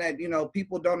something that, you know,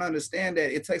 people don't understand,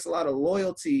 that it takes a lot of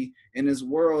loyalty in this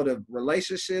world of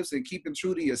relationships and keeping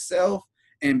true to yourself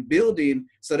and building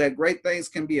so that great things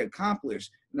can be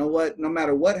accomplished. You know what? No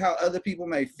matter what, how other people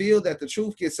may feel that the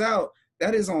truth gets out,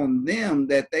 that is on them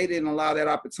that they didn't allow that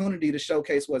opportunity to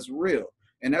showcase what's real.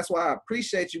 And that's why I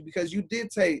appreciate you, because you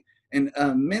did take an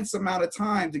immense amount of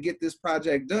time to get this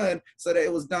project done so that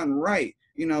it was done right.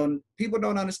 You know, people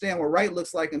don't understand what right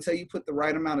looks like until you put the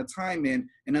right amount of time in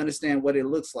and understand what it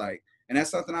looks like. And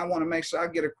that's something I want to make sure I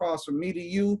get across from me to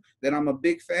you, that I'm a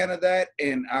big fan of that.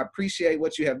 And I appreciate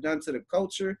what you have done to the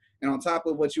culture. And on top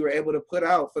of what you were able to put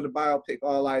out for the biopic,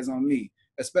 All Eyes on Me,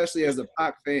 especially as a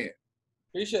Pac fan.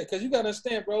 Appreciate it. Because you got to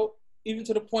understand, bro, even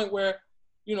to the point where,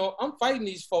 you know, I'm fighting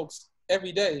these folks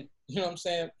every day, you know what I'm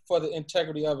saying, for the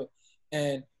integrity of it.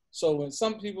 And so when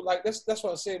some people, like, that's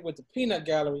what I said with the Peanut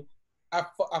Gallery, I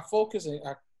focus and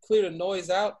I clear the noise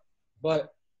out.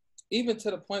 But even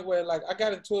to the point where, like, I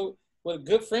got into it with a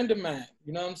good friend of mine,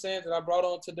 you know what I'm saying, that I brought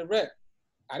on to direct.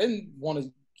 I didn't want to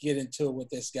get into it with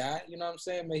this guy, you know what I'm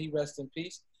saying? May he rest in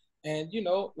peace. And, you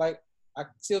know, like, I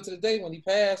still to the day when he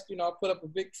passed, you know, I put up a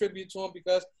big tribute to him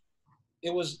because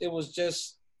it was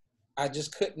just, I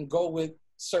just couldn't go with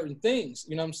certain things,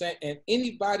 you know what I'm saying? And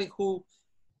anybody who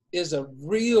is a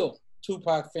real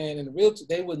Tupac fan and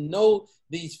they would know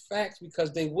these facts,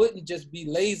 because they wouldn't just be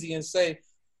lazy and say,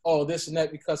 oh, this and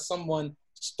that, because someone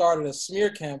started a smear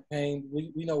campaign.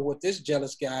 We know what this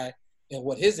jealous guy and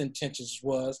what his intentions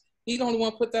was. He don't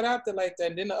want to put that out there like that.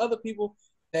 And then the other people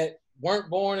that weren't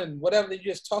born and whatever, they're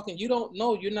just talking, you don't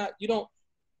know, you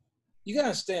gotta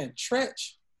understand,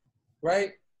 Treach,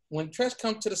 right? When Treach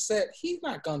comes to the set, he's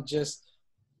not gonna just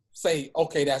say,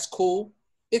 okay, that's cool.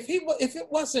 If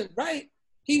it wasn't right,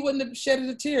 he wouldn't have shedded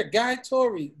a tear. Guy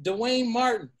Torrey, Dwayne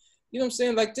Martin, you know what I'm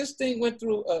saying? Like, this thing went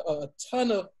through a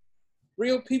ton of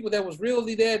real people that was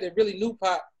really there, that really knew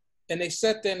Pac, and they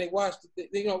sat there and they watched it.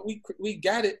 You know, we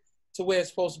got it to where it's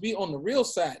supposed to be on the real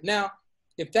side. Now,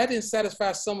 if that didn't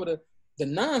satisfy some of the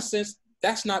nonsense,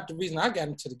 that's not the reason I got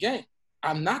into the game.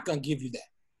 I'm not going to give you that.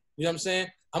 You know what I'm saying?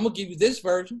 I'm going to give you this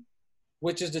version,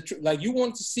 which is the truth. Like, you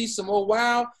wanted to see some more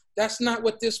wow, that's not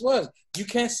what this was. You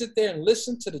can't sit there and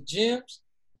listen to the gems,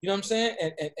 you know what I'm saying,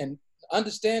 and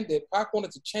understand that Pac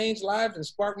wanted to change lives and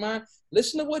spark mine,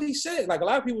 listen to what he said. Like a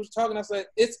lot of people was talking, I said,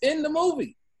 it's in the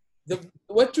movie.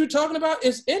 What you're talking about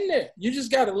is in there. You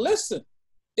just got to listen.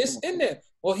 It's in there.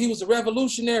 Well, he was a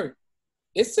revolutionary.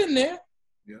 It's in there.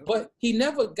 Yeah. But he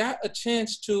never got a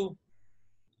chance to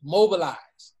mobilize.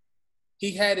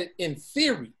 He had it in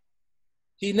theory.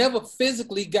 He never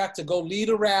physically got to go lead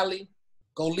a rally,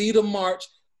 go lead a march.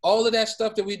 All of that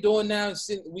stuff that we're doing now,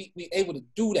 we able to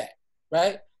do that,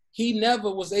 right? He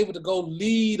never was able to go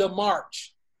lead a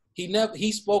march.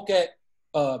 He spoke at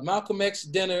Malcolm X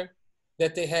dinner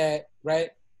that they had, right?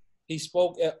 He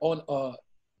spoke on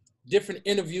different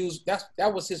interviews.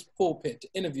 That was his pulpit, the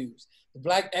interviews. The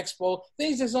Black Expo,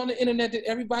 things that's on the internet that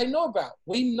everybody know about.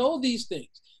 We know these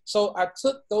things. So I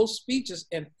took those speeches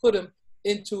and put them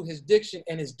into his diction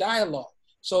and his dialogue.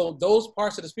 So those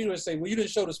parts of the speech where they say, well, you didn't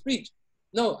show the speech.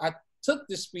 No, I took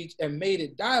this speech and made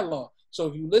it dialogue. So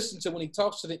if you listen to when he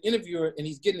talks to the interviewer and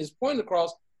he's getting his point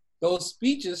across, those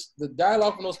speeches, the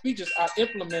dialogue from those speeches are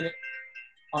implemented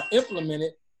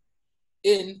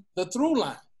in the through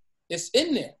line. It's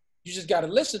in there. You just got to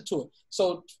listen to it.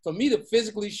 So for me to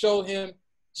physically show him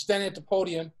standing at the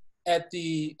podium at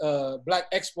the Black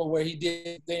Expo where he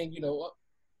did thing,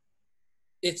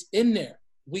 it's in there.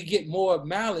 We get more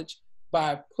mileage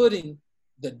by putting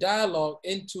the dialogue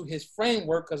into his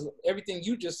framework, because everything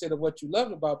you just said of what you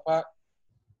loved about Pac,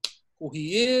 who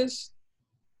he is,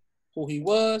 who he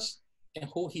was, and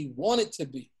who he wanted to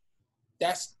be.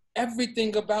 That's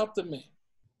everything about the man.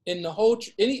 In the whole,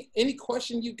 any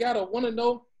question you got or want to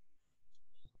know,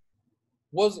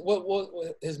 what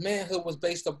his manhood was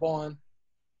based upon.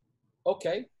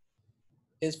 Okay,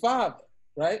 his father,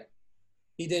 right?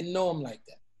 He didn't know him like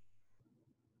that.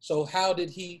 So how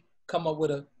did he come up with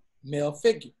a male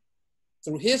figure?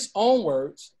 Through his own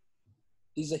words,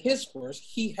 these are his words,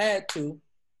 he had to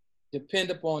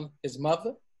depend upon his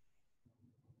mother,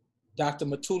 Dr.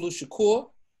 Mutulu Shakur,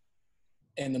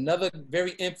 and another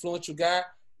very influential guy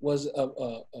was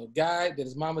a guy that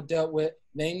his mama dealt with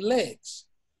named Legs.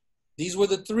 These were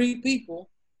the three people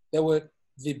that were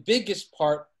the biggest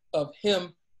part of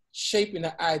him shaping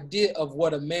the idea of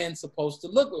what a man's supposed to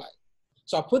look like.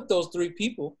 So I put those three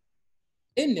people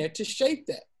in there to shape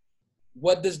that.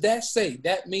 What does that say?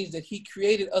 That means that he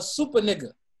created a super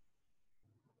nigga,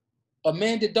 a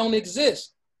man that don't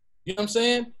exist. You know what I'm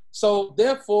saying? So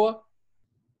therefore,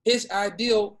 his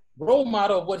ideal role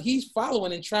model of what he's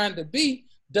following and trying to be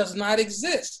does not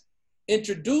exist.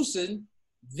 Introducing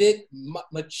the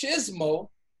machismo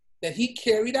that he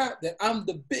carried out, that I'm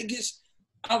the biggest,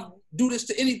 I'll do this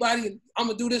to anybody, and I'm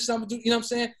gonna do this, I'm gonna do, you know what I'm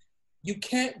saying? You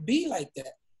can't be like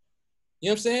that. You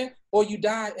know what I'm saying? Or you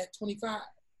die at 25.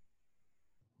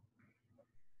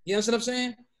 You know what I'm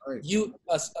saying? Right.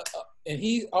 And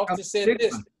he often said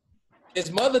this.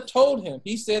 His mother told him,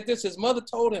 he said this, his mother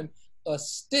told him, a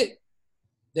stick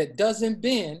that doesn't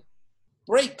bend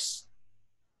breaks.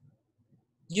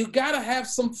 You gotta have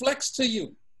some flex to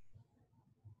you.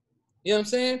 You know what I'm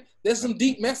saying? There's some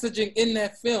deep messaging in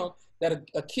that film that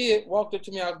a kid walked up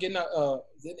to me. I was getting out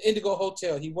the Indigo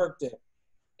Hotel. He worked there.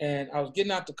 And I was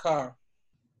getting out the car.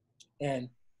 And,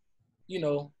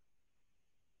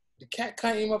 the cat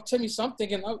came up to me. So I'm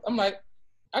thinking, I'm like,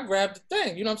 I grabbed the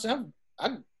thing. You know what I'm saying?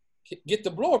 I get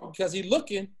the blower because he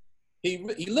looking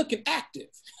active.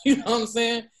 You know what I'm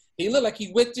saying? He looked like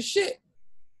he with the shit.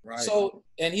 Right. So,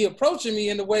 and he approaching me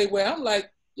in the way where I'm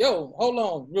like, yo, hold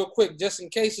on real quick, just in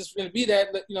case it's going to be that,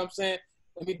 you know what I'm saying?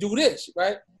 Let me do this,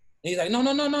 right? And he's like,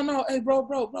 no. Hey,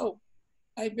 bro.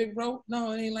 Hey, big bro.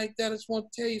 No, it ain't like that. I just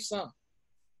want to tell you something.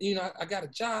 I got a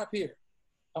job here.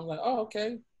 I'm like, oh,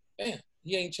 okay. Damn,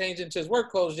 he ain't changed into his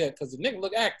work clothes yet because the nigga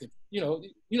look active. You know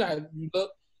how you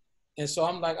look. And so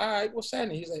I'm like, all right, what's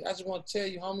happening? He's like, I just want to tell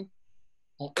you, homie,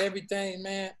 on everything,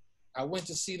 man, I went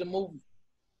to see the movie.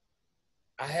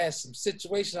 I had some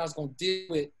situations I was going to deal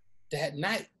with that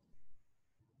night.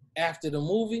 After the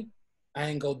movie, I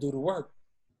ain't go do the work.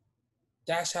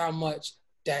 That's how much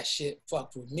that shit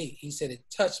fucked with me. He said it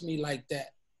touched me like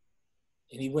that.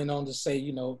 And he went on to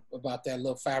say, about that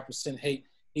little 5% hate.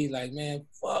 He's like, man,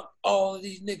 fuck all of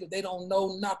these niggas. They don't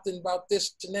know nothing about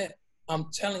this and that. I'm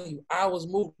telling you, I was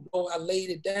moved, bro. I laid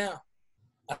it down.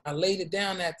 I laid it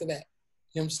down after that.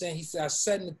 You know what I'm saying? He said, I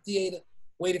sat in the theater,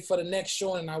 waited for the next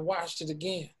show, and I watched it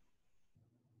again.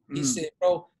 He said,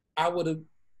 bro,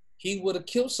 he would have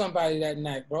killed somebody that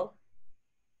night, bro.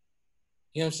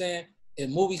 You know what I'm saying?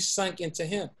 And movie sunk into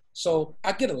him. So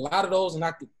I get a lot of those, and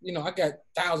I got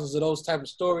thousands of those type of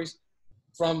stories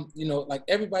from, like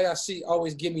everybody I see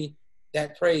always give me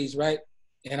that praise, right?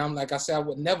 And I'm like I said, I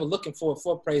was never looking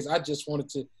for praise. I just wanted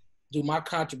to do my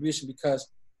contribution because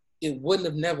it wouldn't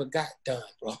have never got done,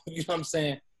 bro. You know what I'm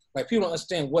saying? Like, people don't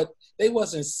understand what, they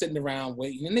wasn't sitting around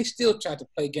waiting, and they still tried to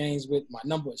play games with my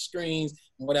number of screens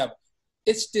and whatever.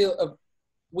 It's still,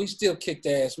 we still kicked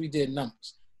ass. We did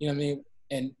numbers. You know what I mean?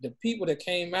 And the people that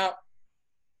came out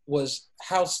was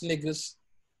house niggas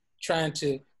trying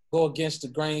to go against the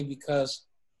grain because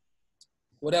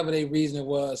whatever their reason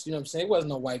was, you know what I'm saying? It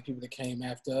wasn't no white people that came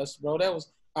after us, bro. That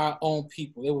was our own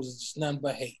people. It was just nothing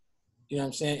but hate. You know what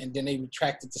I'm saying? And then they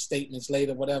retracted the statements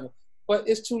later, whatever. But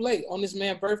it's too late. On this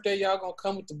man's birthday, y'all gonna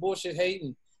come with the bullshit hate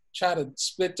and try to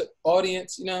split the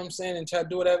audience, you know what I'm saying, and try to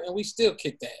do whatever, and we still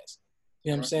kicked ass.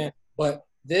 You know what I'm saying? But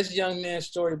this young man's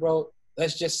story, bro,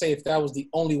 let's just say if that was the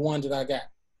only one that I got,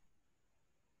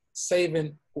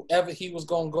 saving whoever he was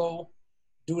gonna go,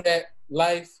 do that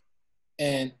life,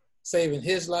 and saving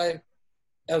his life,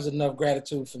 that was enough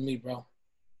gratitude for me, bro.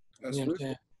 That's you know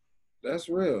real. That's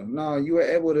real. No, you were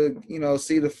able to, you know,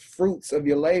 see the fruits of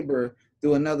your labor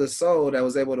through another soul that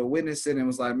was able to witness it and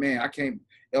was like, man, I can't,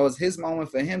 it was his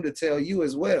moment for him to tell you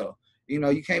as well. You know,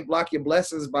 you can't block your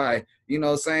blessings by, you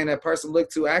know, saying that person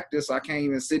looked too active, so I can't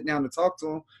even sit down to talk to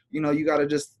him. You know, you got to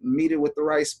just meet it with the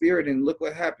right spirit and look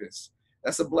what happens.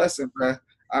 That's a blessing, bro.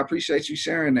 I appreciate you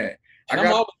sharing that. I'm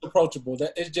always approachable.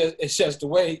 That it's just the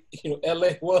way, you know,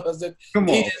 LA was at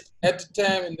the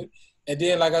time. And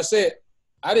then, like I said,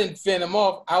 I didn't fend him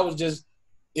off. I was just,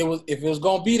 if it was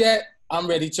going to be that, I'm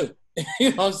ready too. You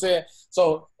know what I'm saying?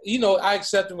 So, you know, I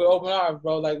accepted with open arms,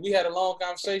 bro. Like, we had a long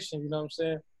conversation, you know what I'm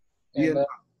saying? And, yeah,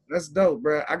 that's dope,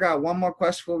 bro. I got one more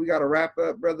question before we got to wrap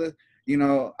up, brother. You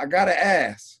know, I got to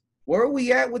ask, where are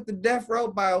we at with the Death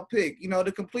Row biopic, you know,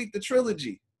 to complete the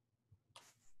trilogy?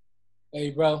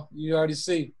 Hey, bro, you already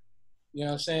see. You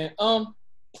know what I'm saying?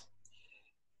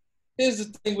 Here's the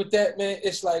thing with that, man.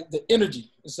 It's like the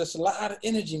energy. It's just a lot of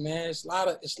energy, man. It's a lot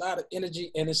of energy,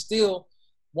 and it's still,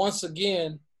 once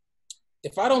again,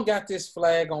 if I don't got this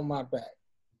flag on my back.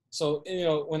 So, you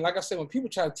know, like I said, when people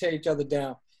try to tear each other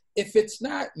down, if it's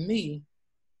not me,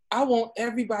 I want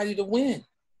everybody to win. You know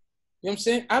what I'm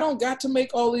saying? I don't got to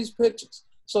make all these pictures.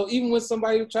 So even when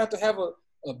somebody tried to have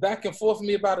a back and forth with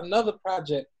me about another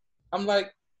project, I'm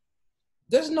like,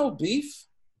 there's no beef.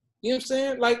 You know what I'm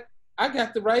saying? Like, I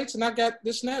got the rights and I got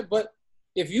this and that, but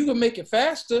if you can make it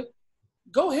faster,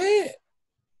 go ahead.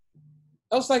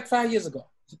 That was like 5 years ago.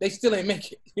 They still ain't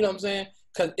make it. You know what I'm saying?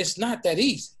 Because it's not that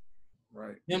easy.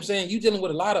 Right. You know what I'm saying? You're dealing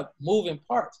with a lot of moving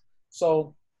parts.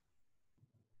 So,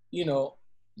 you know,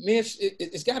 man,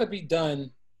 it's got to be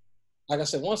done. Like I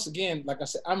said, once again, like I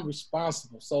said, I'm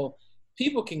responsible. So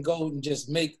people can go and just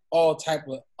make all type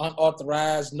of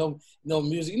unauthorized, no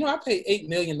music. You know, I pay $8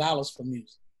 million for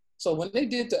music. So when they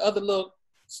did the other little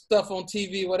stuff on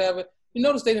TV, whatever, you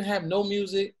notice they didn't have no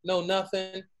music, no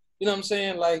nothing. You know what I'm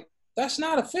saying? Like, that's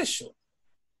not official.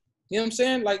 You know what I'm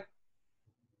saying? Like,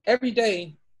 every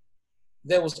day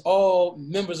there was all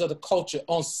members of the culture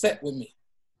on set with me.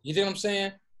 You know what I'm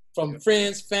saying? From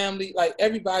friends, family, like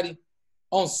everybody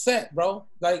on set, bro.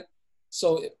 Like,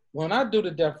 so when I do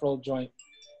the Death Row joint,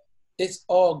 it's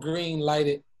all green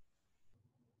lighted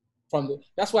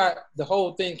that's why the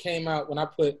whole thing came out when I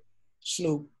put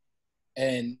Snoop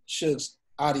and Suge's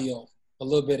audio, a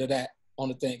little bit of that on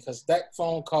the thing. Because that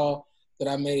phone call that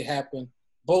I made happen,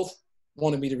 both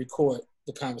wanted me to record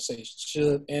the conversation.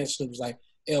 Suge and Snoop was like,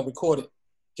 "I'll record it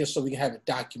just so we can have a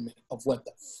document of what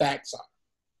the facts are."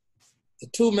 The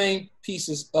two main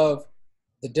pieces of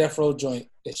the Death Row joint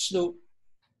is Snoop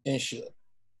and Suge,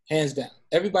 hands down.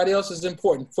 Everybody else is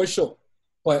important, for sure.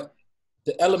 But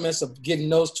the elements of getting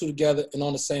those two together and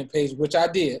on the same page, which I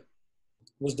did,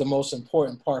 was the most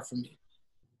important part for me.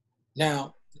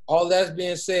 Now, all that's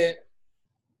being said,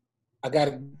 I got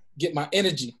to get my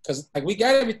energy, because like we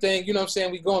got everything, you know what I'm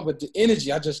saying, we going, but the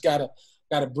energy, I just gotta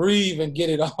breathe and get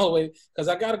it all the way, because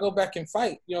I got to go back and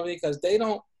fight, you know what I mean, because they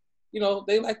don't, you know,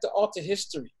 they like to alter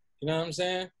history, you know what I'm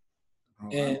saying?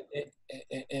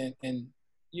 And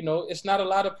you know, it's not a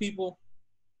lot of people,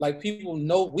 like people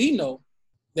know, we know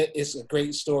that it's a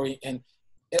great story, and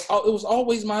it was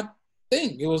always my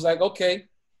thing. It was like, okay,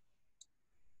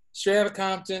 straight out of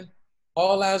Compton,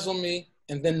 all eyes on me,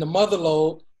 and then the mother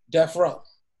load, Death Row.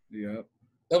 Yeah.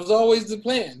 That was always the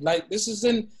plan. Like, this is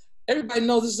everybody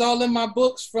knows this is all in my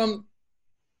books from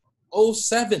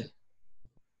 2007.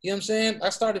 You know what I'm saying? I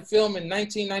started filming in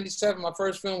 1997. My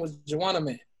first film was Juwanna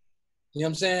Mann. You know what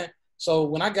I'm saying? So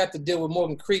when I got to deal with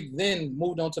Morgan Creek, then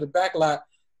moved on to the back lot,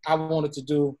 I wanted to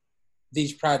do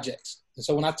these projects. And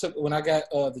so when I got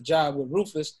the job with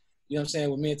Ruthless, you know what I'm saying,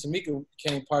 when me and Tamika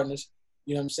became partners,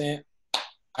 you know what I'm saying,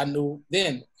 I knew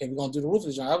then, okay, we're going to do the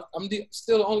Ruthless job. I'm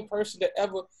still the only person that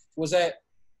ever was at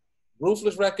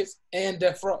Ruthless Records and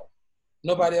Death Row.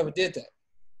 Nobody ever did that.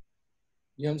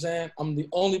 You know what I'm saying? I'm the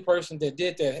only person that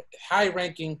did that,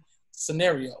 high-ranking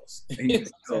scenarios.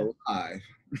 He's so high.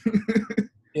 You know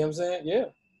what I'm saying? Yeah.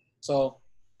 So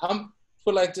I'm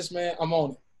put like this, man. I'm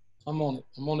on it. I'm on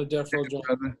the Death Row joint.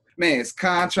 Man, it's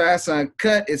Contrast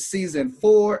Uncut. It's season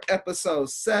 4, episode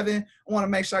 7. I want to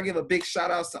make sure I give a big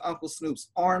shout out to Uncle Snoop's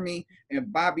Army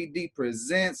and Bobby D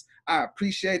Presents. I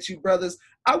appreciate you, brothers.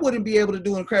 I wouldn't be able to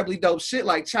do incredibly dope shit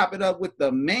like Chop It Up with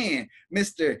the man,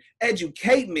 Mr.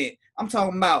 Educatement. I'm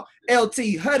talking about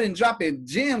LT Hutton dropping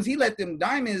gems. He let them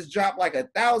diamonds drop like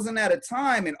 1,000 at a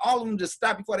time, and all of them just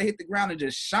stop before they hit the ground and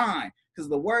just shine. Because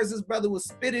the words this brother was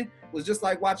spitting was just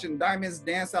like watching diamonds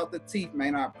dance out the teeth,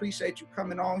 man. I appreciate you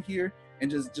coming on here and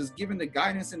just giving the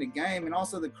guidance in the game and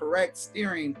also the correct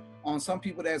steering on some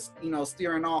people that's, you know,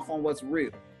 steering off on what's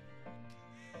real.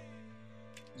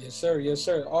 Yes, sir. Yes,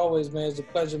 sir. Always, man. It's a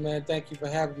pleasure, man. Thank you for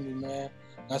having me, man.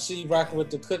 I see you rocking with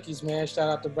the cookies, man. Shout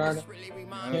out to Burner.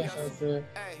 Yeah,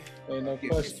 ain't no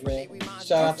question, man.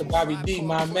 Shout out to Bobby D,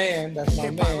 my man. That's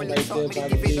my man right there,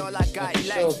 Bobby D.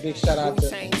 Show big shout out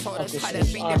to Uncle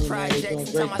Snoop's Army, man. They're doing great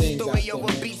things out there, man.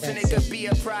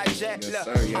 Yes,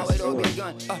 sir. Yes,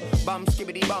 sir. Bum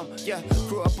skibbity bum, yeah.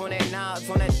 Grew up on that Nas,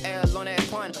 on that L, on that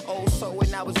pun. Old soul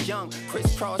when I was young.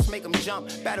 Crisscross, make them jump.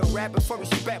 Battle rapping for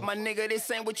respect, my nigga. This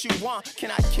ain't what you want.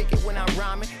 Can I kick it when I'm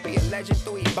rhyming? Be a legend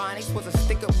through Ebonics. Was a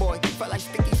sticker boy. Felt like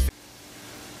sticky.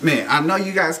 Man, I know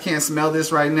you guys can't smell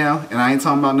this right now, and I ain't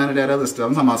talking about none of that other stuff.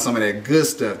 I'm talking about some of that good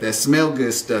stuff, that smell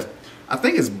good stuff. I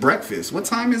think it's breakfast. What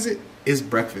time is it? It's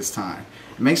breakfast time.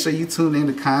 Make sure you tune in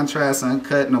to Contrast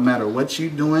Uncut no matter what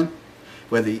you're doing.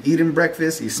 Whether you're eating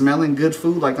breakfast, you're smelling good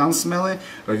food like I'm smelling,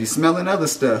 or if you're smelling other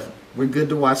stuff, we're good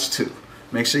to watch too.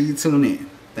 Make sure you tune in.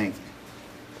 Thank you.